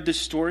probably heard this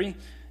story.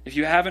 If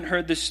you haven't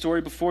heard this story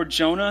before,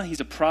 Jonah,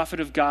 he's a prophet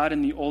of God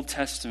in the Old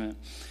Testament.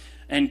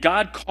 And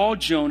God called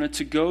Jonah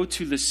to go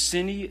to the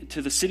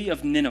city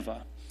of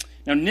Nineveh.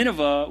 Now,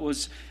 Nineveh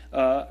was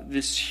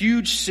this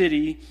huge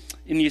city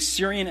in the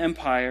Assyrian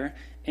Empire.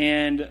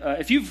 And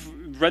if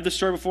you've read the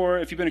story before,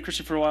 if you've been a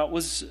Christian for a while,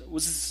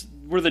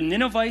 were the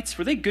Ninevites,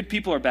 were they good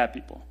people or bad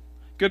people?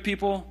 Good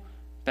people,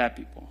 bad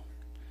people.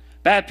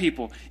 Bad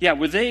people. Yeah,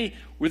 were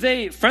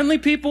they friendly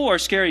people or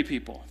scary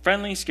people?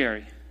 Friendly,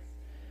 scary.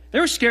 They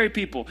were scary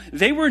people.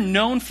 They were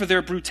known for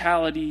their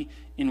brutality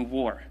in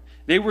war.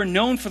 They were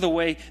known for the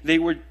way they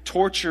would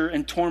torture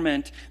and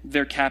torment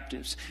their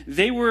captives.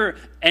 They were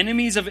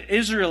enemies of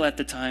Israel at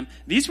the time.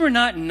 These were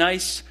not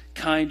nice,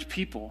 kind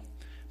people.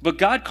 But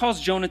God calls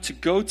Jonah to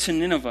go to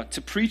Nineveh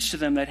to preach to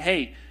them that,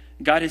 hey,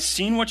 God has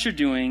seen what you're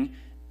doing,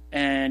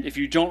 and if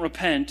you don't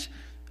repent,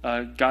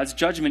 God's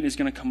judgment is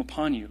going to come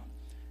upon you.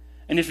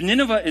 And if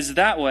Nineveh is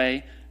that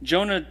way,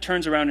 Jonah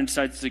turns around and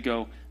decides to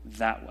go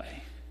that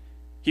way.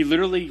 He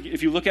literally,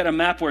 if you look at a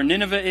map where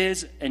Nineveh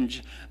is,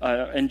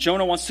 and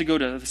Jonah wants to go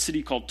to the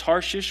city called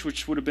Tarshish,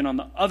 which would have been on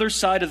the other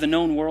side of the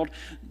known world,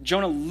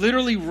 Jonah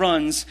literally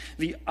runs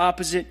the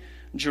opposite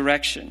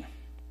direction.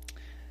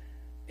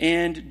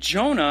 And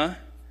Jonah,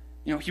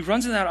 he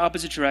runs in that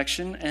opposite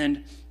direction,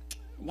 and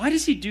why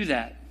does he do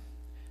that?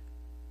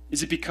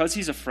 Is it because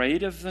he's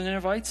afraid of the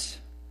Ninevites?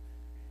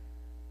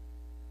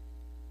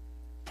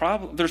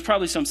 There's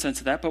probably some sense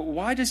of that, but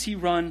why does he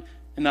run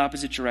in the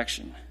opposite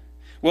direction?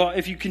 Well,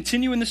 if you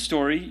continue in the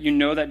story, you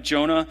know that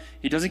Jonah,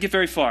 he doesn't get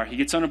very far. He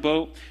gets on a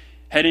boat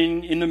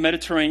heading in the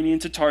Mediterranean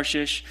to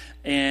Tarshish,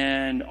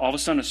 and all of a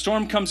sudden a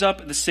storm comes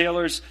up. The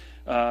sailors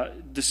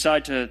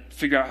decide to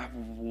figure out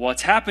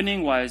what's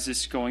happening. Why is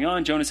this going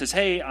on? Jonah says,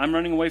 hey, I'm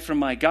running away from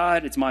my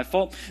God. It's my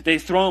fault. They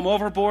throw him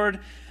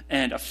overboard,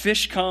 and a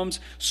fish comes,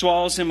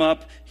 swallows him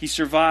up. He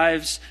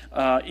survives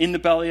in the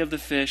belly of the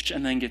fish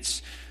and then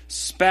gets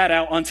spat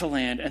out onto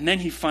land. And then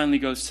he finally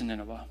goes to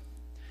Nineveh.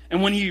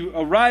 And when he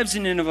arrives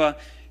in Nineveh,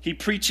 he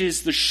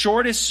preaches the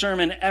shortest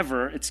sermon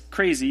ever. It's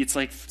crazy. It's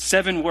like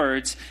 7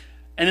 words.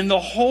 And then the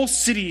whole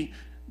city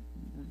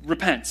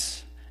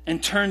repents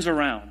and turns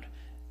around.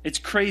 It's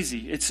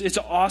crazy. It's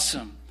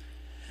awesome.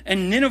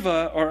 And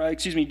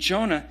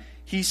Jonah,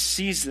 he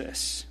sees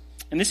this.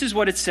 And this is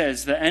what it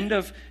says. The end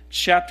of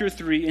chapter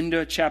 3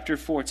 into chapter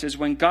 4. It says,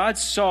 when God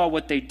saw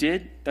what they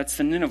did, that's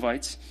the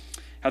Ninevites,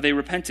 how they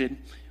repented.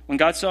 When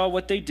God saw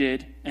what they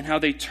did and how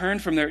they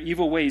turned from their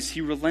evil ways,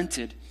 he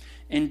relented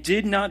and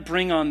did not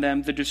bring on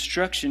them the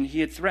destruction he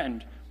had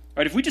threatened.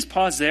 Right? If we just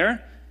pause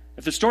there,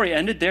 if the story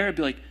ended there, it'd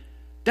be like,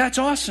 that's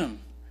awesome.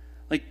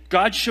 Like,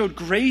 God showed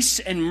grace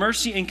and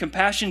mercy and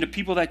compassion to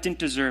people that didn't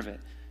deserve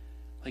it.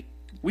 Like,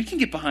 we can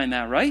get behind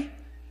that, right?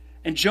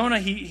 And Jonah,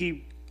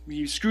 he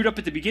screwed up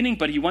at the beginning,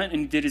 but he went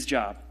and did his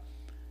job.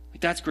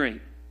 Like, that's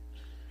great.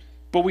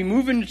 But we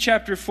move into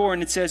chapter 4,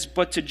 and it says,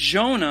 but to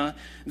Jonah,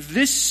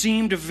 this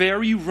seemed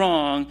very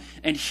wrong,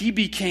 and he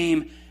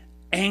became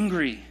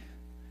angry.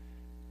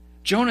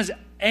 Jonah's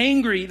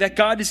angry that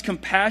God is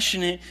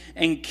compassionate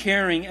and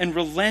caring and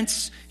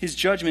relents his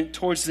judgment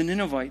towards the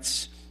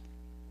Ninevites.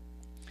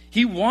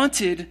 He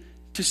wanted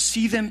to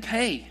see them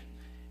pay.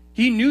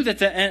 He knew that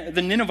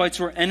the Ninevites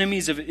were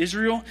enemies of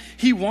Israel.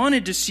 He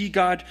wanted to see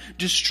God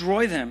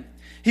destroy them.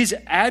 His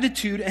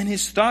attitude and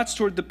his thoughts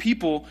toward the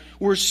people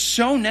were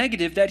so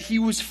negative that he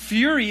was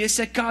furious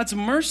at God's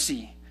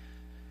mercy.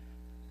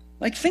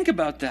 Like, think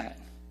about that.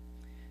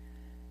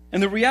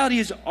 And the reality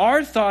is,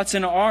 our thoughts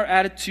and our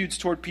attitudes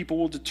toward people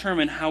will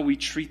determine how we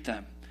treat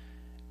them.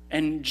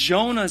 And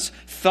Jonah's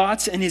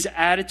thoughts and his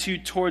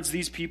attitude towards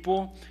these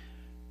people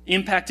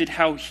impacted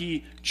how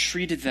he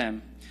treated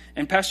them.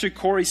 And Pastor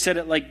Corey said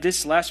it like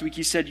this last week.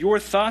 He said, your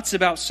thoughts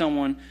about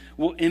someone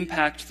will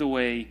impact the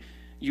way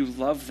you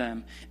love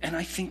them. And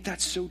I think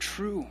that's so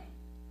true.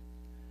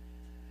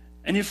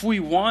 And if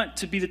we want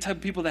to be the type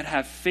of people that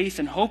have faith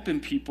and hope in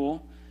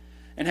people,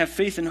 and have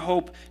faith and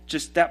hope,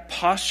 just that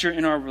posture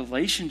in our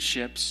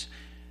relationships,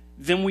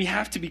 then we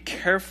have to be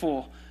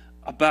careful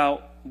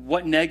about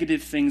what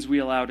negative things we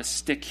allow to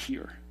stick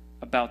here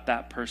about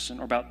that person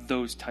or about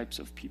those types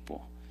of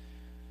people.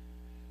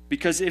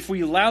 Because if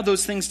we allow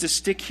those things to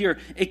stick here,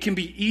 it can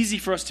be easy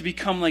for us to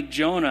become like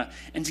Jonah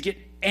and to get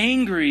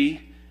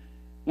angry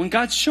when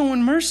God's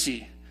showing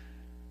mercy.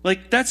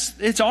 Like,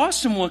 it's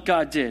awesome what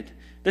God did.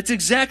 That's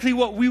exactly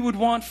what we would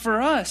want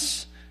for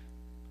us.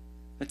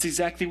 That's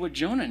exactly what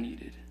Jonah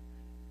needed.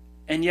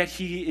 And yet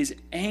he is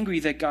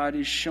angry that God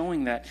is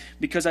showing that,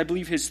 because I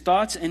believe his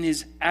thoughts and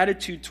his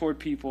attitude toward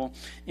people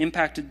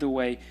impacted the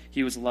way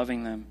he was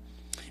loving them.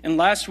 And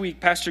last week,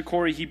 Pastor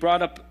Corey, he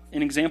brought up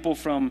an example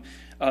from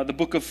the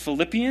book of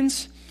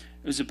Philippians.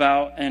 It was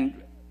about,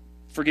 and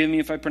forgive me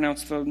if I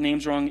pronounce the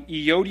names wrong,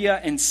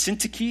 Euodia and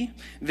Syntyche.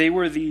 They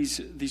were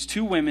these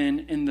 2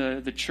 women in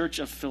the church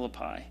of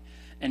Philippi.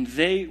 And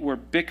they were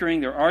bickering,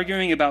 they're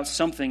arguing about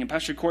something. And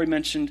Pastor Corey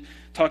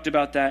talked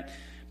about that.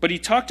 But he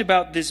talked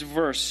about this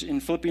verse in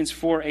Philippians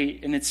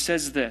 4:8, and it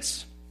says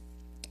this.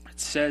 It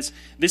says,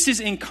 this is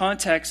in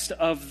context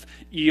of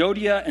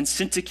Euodia and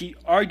Syntyche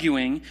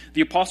arguing.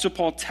 The Apostle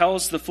Paul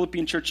tells the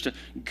Philippian church to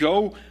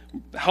go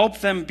help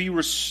them be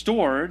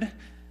restored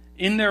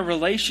in their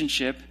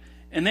relationship.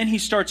 And then he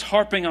starts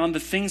harping on the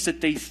things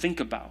that they think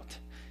about.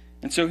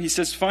 And so he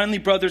says, finally,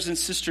 brothers and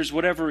sisters,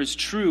 whatever is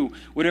true,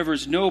 whatever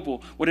is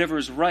noble, whatever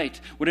is right,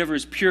 whatever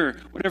is pure,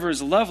 whatever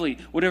is lovely,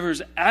 whatever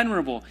is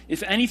admirable,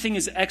 if anything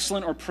is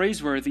excellent or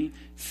praiseworthy,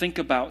 think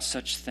about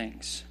such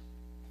things.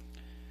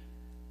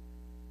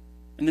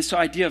 And this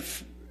idea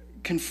of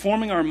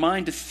conforming our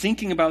mind to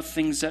thinking about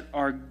things that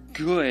are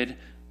good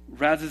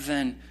rather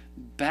than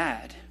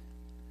bad.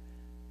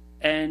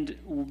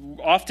 And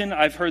often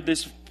I've heard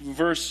this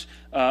verse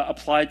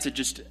applied to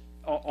just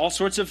all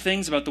sorts of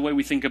things about the way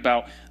we think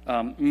about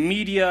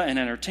media and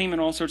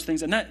entertainment, all sorts of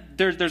things. And that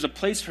there's a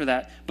place for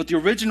that. But the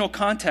original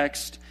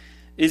context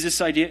is this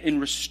idea in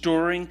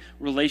restoring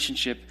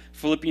relationship.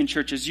 Philippian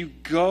church, as you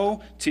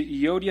go to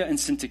Euodia and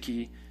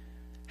Syntyche,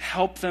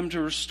 help them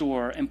to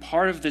restore. And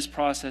part of this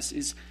process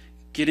is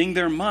getting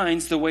their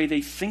minds, the way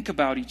they think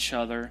about each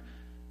other,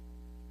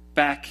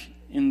 back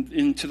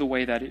into the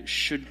way that it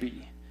should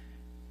be.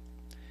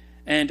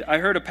 And I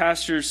heard a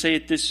pastor say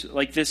it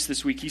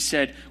this week. He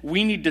said,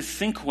 we need to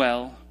think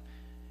well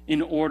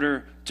in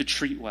order to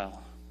treat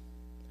well.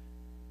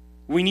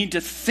 We need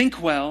to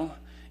think well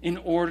in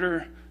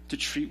order to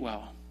treat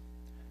well.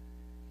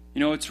 You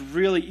know, it's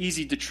really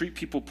easy to treat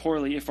people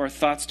poorly if our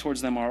thoughts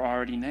towards them are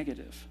already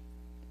negative.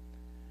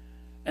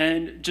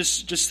 And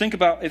just think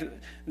about,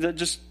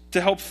 just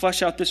to help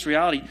flesh out this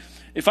reality,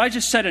 if I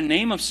just said a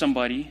name of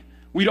somebody,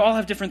 we'd all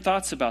have different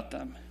thoughts about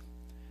them.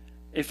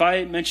 If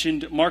I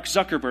mentioned Mark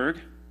Zuckerberg,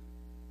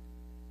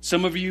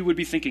 some of you would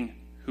be thinking,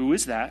 who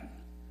is that?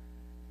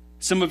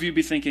 Some of you would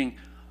be thinking,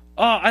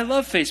 oh, I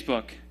love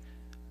Facebook,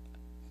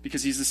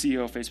 because he's the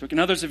CEO of Facebook. And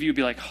others of you would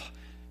be like, oh,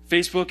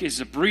 Facebook is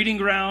a breeding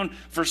ground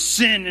for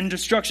sin and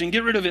destruction.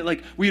 Get rid of it.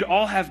 Like, we'd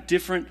all have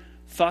different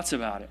thoughts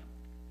about it.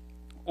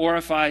 Or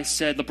if I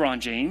said LeBron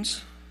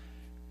James,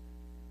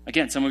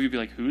 again, some of you would be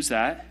like, who's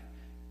that?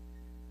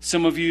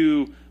 Some of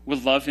you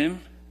would love him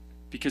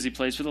because he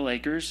plays for the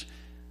Lakers.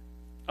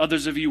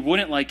 Others of you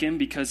wouldn't like him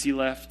because he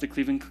left the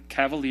Cleveland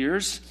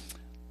Cavaliers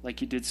like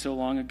he did so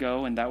long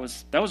ago. And that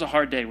was a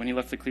hard day when he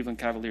left the Cleveland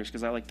Cavaliers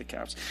because I like the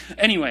Cavs.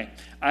 Anyway,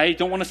 I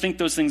don't want to think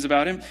those things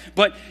about him.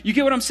 But you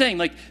get what I'm saying.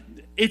 Like,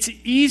 it's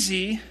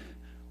easy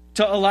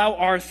to allow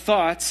our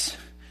thoughts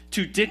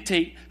to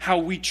dictate how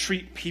we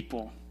treat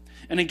people.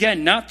 And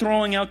again, not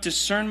throwing out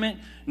discernment,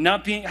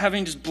 not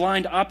having just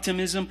blind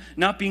optimism,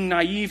 not being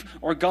naive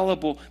or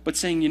gullible, but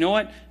saying, you know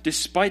what?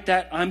 Despite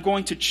that, I'm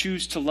going to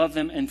choose to love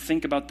them and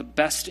think about the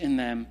best in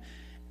them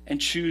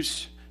and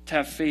choose to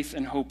have faith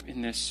and hope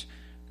in this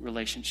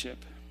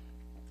relationship.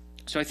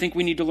 So I think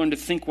we need to learn to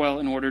think well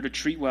in order to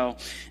treat well.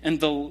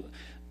 And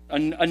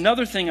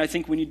another thing I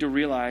think we need to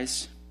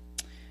realize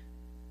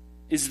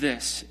is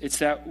this. It's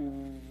that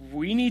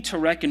we need to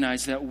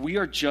recognize that we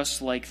are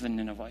just like the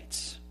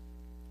Ninevites.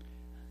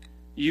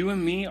 You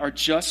and me are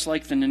just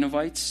like the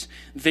Ninevites.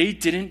 They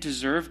didn't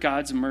deserve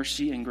God's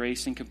mercy and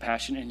grace and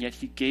compassion, and yet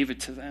he gave it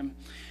to them.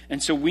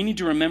 And so we need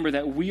to remember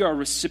that we are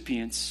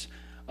recipients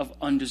of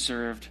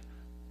undeserved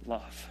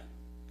love.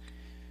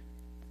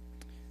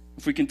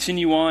 If we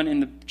continue on in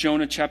the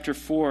Jonah chapter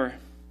 4,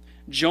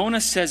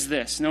 Jonah says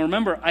this. Now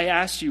remember, I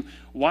asked you,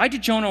 why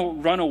did Jonah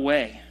run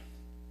away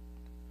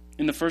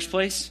in the first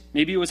place?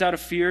 Maybe it was out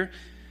of fear.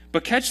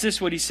 But catch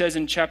this, what he says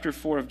in chapter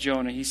 4 of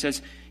Jonah. He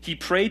says, he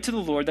prayed to the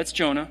Lord, that's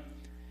Jonah,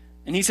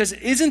 and he says,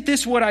 isn't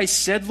this what I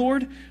said,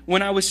 Lord,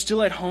 when I was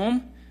still at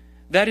home?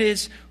 That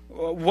is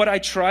what I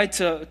tried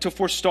to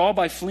forestall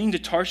by fleeing to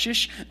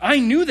Tarshish. I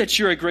knew that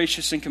you're a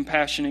gracious and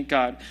compassionate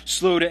God,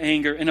 slow to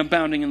anger and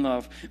abounding in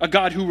love, a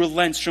God who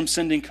relents from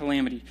sending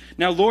calamity.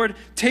 Now, Lord,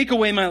 take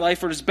away my life,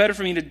 for it is better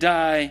for me to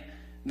die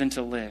than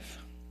to live.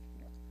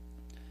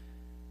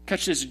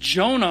 Catch this.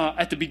 Jonah,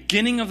 at the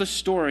beginning of the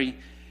story,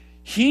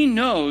 he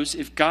knows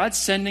if God's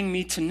sending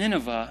me to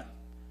Nineveh,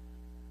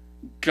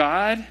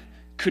 God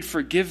could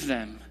forgive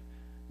them.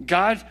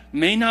 God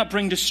may not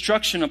bring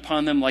destruction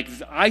upon them like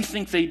I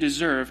think they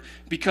deserve,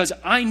 because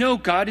I know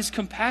God is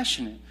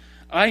compassionate.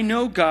 I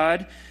know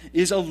God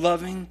is a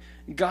loving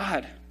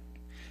God.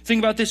 Think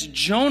about this.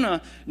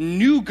 Jonah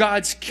knew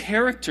God's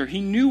character. He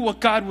knew what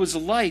God was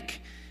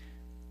like.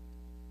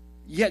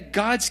 Yet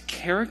God's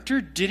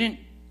character didn't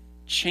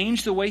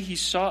change the way he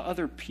saw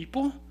other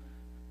people.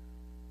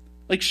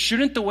 Like,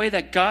 shouldn't the way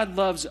that God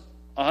loves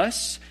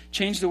us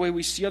change the way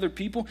we see other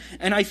people?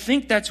 And I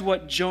think that's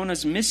what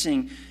Jonah's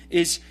missing,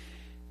 is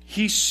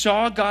he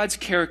saw God's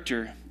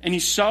character and he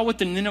saw what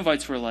the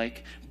Ninevites were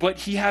like, but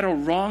he had a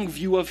wrong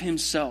view of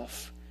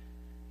himself.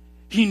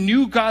 He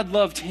knew God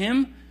loved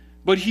him,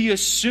 but he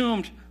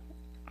assumed,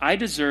 I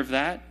deserve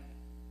that,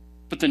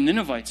 but the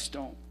Ninevites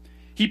don't.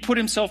 He put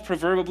himself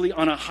proverbially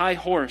on a high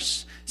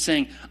horse,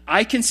 saying,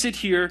 I can sit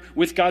here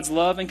with God's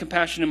love and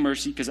compassion and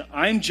mercy because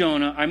I'm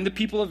Jonah, I'm the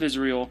people of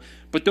Israel,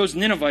 but those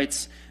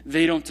Ninevites,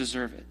 they don't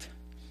deserve it.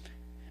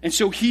 And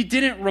so he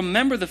didn't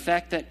remember the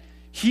fact that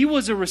he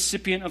was a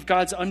recipient of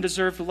God's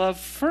undeserved love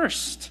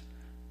first.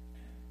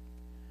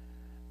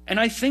 And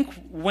I think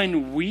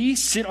when we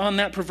sit on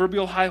that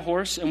proverbial high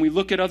horse and we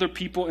look at other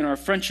people in our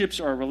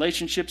friendships or our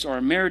relationships or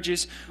our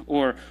marriages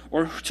or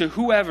to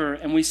whoever,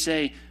 and we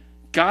say,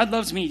 God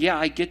loves me, yeah,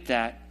 I get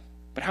that,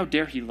 but how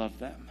dare he love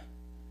them?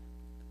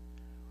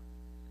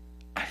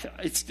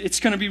 It's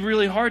going to be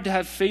really hard to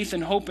have faith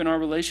and hope in our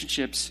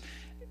relationships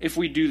if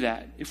we do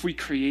that, if we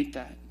create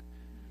that.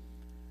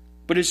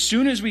 But as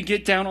soon as we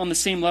get down on the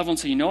same level and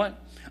say, you know what?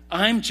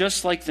 I'm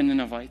just like the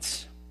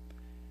Ninevites.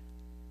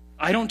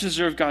 I don't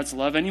deserve God's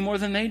love any more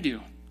than they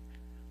do.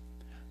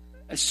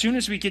 As soon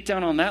as we get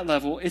down on that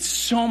level, it's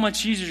so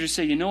much easier to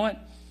say, you know what?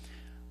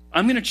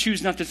 I'm going to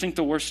choose not to think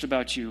the worst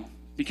about you.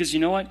 Because you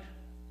know what?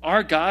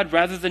 Our God,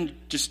 rather than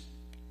just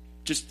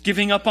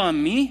giving up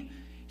on me,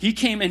 he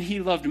came and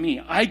he loved me.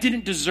 I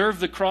didn't deserve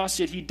the cross,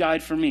 yet he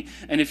died for me.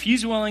 And if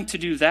he's willing to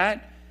do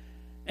that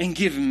and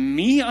give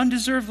me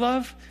undeserved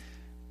love,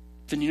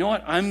 then you know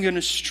what? I'm going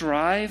to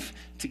strive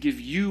to give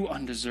you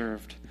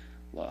undeserved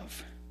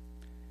love.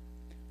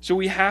 So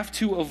we have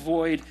to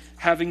avoid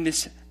having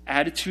this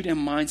attitude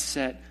and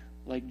mindset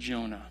like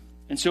Jonah.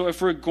 And so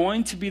if we're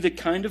going to be the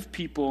kind of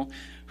people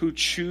who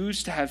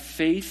choose to have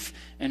faith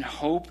and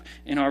hope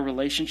in our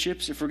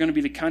relationships, if we're going to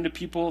be the kind of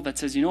people that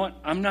says, you know what,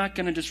 I'm not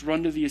going to just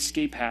run to the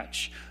escape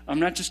hatch. I'm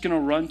not just going to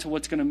run to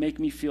what's going to make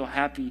me feel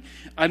happy.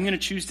 I'm going to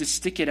choose to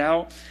stick it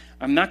out.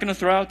 I'm not going to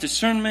throw out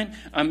discernment.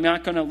 I'm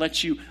not going to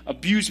let you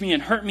abuse me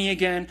and hurt me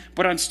again,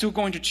 but I'm still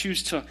going to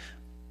choose to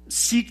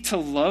seek to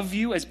love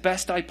you as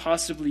best I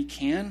possibly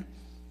can.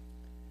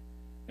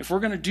 If we're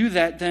going to do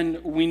that,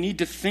 then we need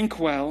to think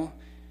well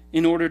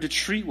in order to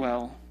treat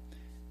well.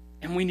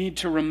 And we need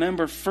to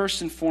remember,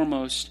 first and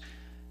foremost,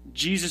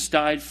 Jesus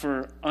died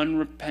for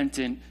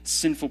unrepentant,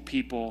 sinful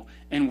people,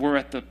 and we're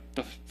at the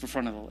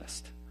front of the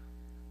list.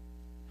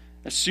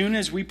 As soon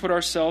as we put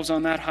ourselves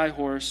on that high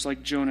horse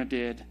like Jonah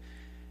did,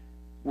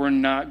 we're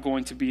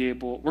going to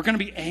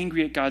be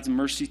angry at God's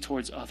mercy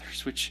towards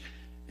others, which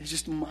is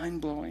just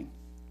mind-blowing.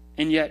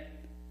 And yet,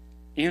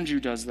 Andrew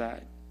does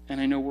that, and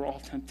I know we're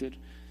all tempted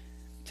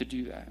to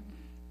do that.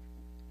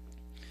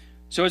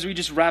 So as we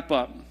just wrap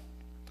up,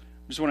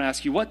 I just want to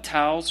ask you, what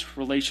towels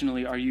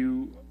relationally are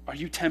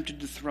you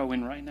tempted to throw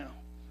in right now?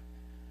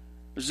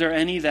 Is there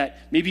any that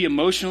maybe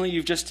emotionally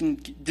you've just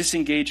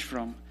disengaged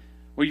from,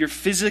 where you're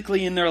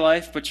physically in their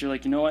life, but you're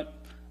like, you know what?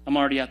 I'm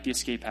already at the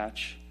escape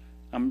hatch.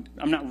 I'm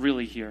not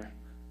really here.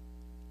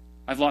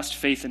 I've lost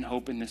faith and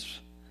hope in this.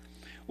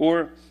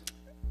 Or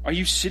are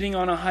you sitting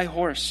on a high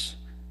horse,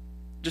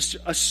 just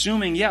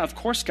assuming, yeah, of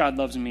course God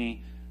loves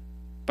me,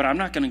 but I'm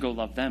not going to go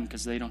love them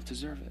because they don't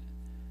deserve it?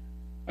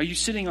 Are you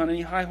sitting on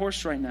any high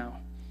horse right now?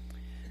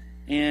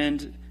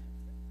 And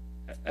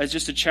as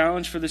just a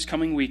challenge for this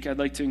coming week, I'd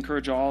like to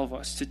encourage all of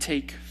us to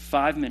take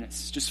 5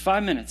 minutes, just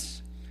 5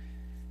 minutes,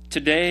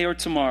 today or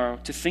tomorrow,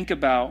 to think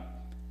about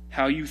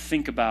how you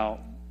think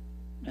about,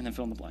 and then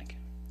fill in the blank.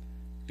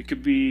 It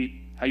could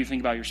be how you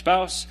think about your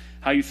spouse,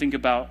 how you think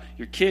about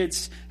your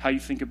kids, how you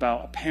think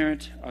about a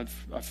parent,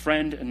 a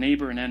friend, a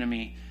neighbor, an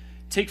enemy.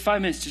 Take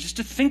 5 minutes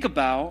to think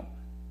about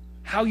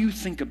how you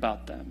think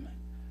about them.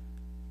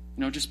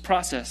 Just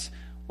process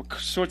what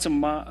sorts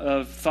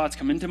of thoughts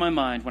come into my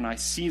mind when I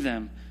see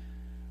them.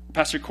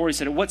 Pastor Corey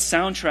said, what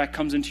soundtrack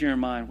comes into your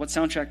mind? What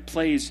soundtrack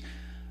plays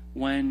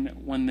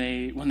when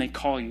they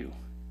call you?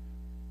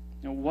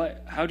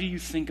 How do you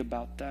think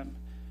about them?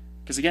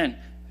 Because again,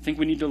 I think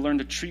we need to learn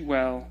to treat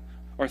well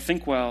or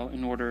think well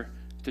in order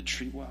to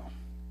treat well.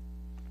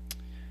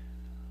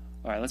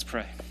 All right, let's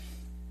pray.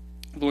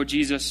 Lord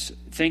Jesus,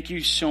 thank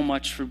you so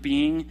much for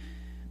being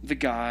the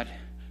God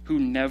who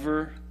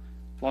never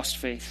lost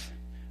faith,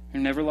 who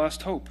never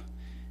lost hope.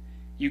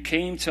 You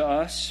came to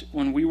us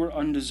when we were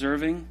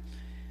undeserving,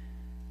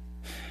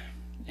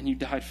 and you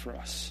died for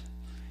us.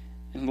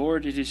 And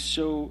Lord, it is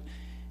so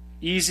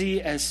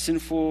easy as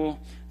sinful,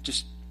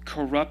 just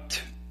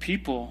corrupt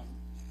people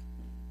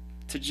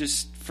to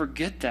just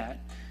forget that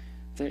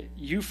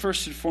you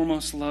first and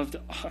foremost loved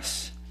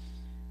us.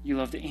 You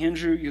loved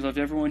Andrew, you loved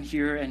everyone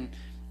here, and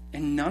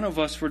none of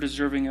us were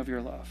deserving of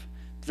your love.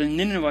 The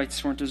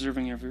Ninevites weren't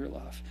deserving of your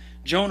love.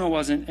 Jonah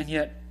wasn't, and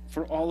yet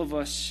for all of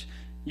us,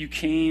 you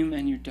came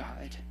and you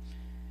died.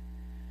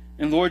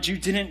 And Lord, you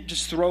didn't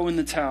just throw in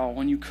the towel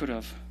when you could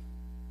have.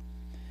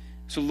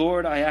 So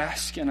Lord, I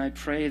ask and I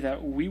pray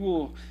that we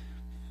will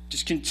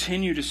just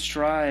continue to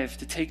strive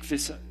to take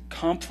this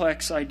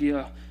complex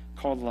idea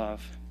called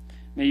love.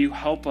 May you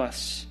help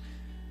us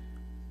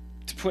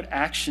to put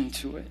action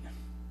to it,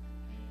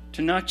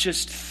 to not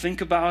just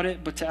think about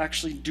it, but to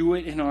actually do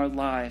it in our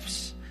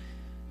lives.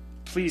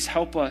 Please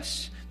help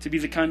us to be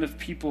the kind of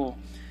people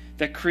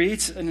that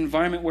creates an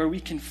environment where we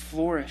can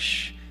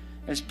flourish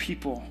as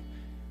people,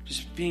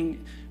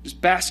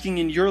 just basking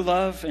in your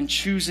love and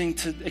choosing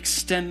to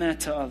extend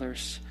that to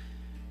others,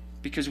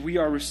 because we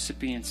are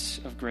recipients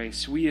of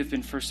grace. We have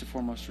been first and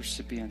foremost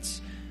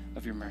recipients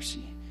of your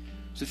mercy.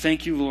 So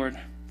thank you, Lord,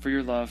 for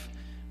your love.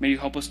 May you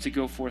help us to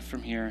go forth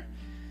from here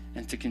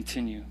and to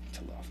continue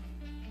to love.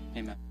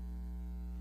 Amen.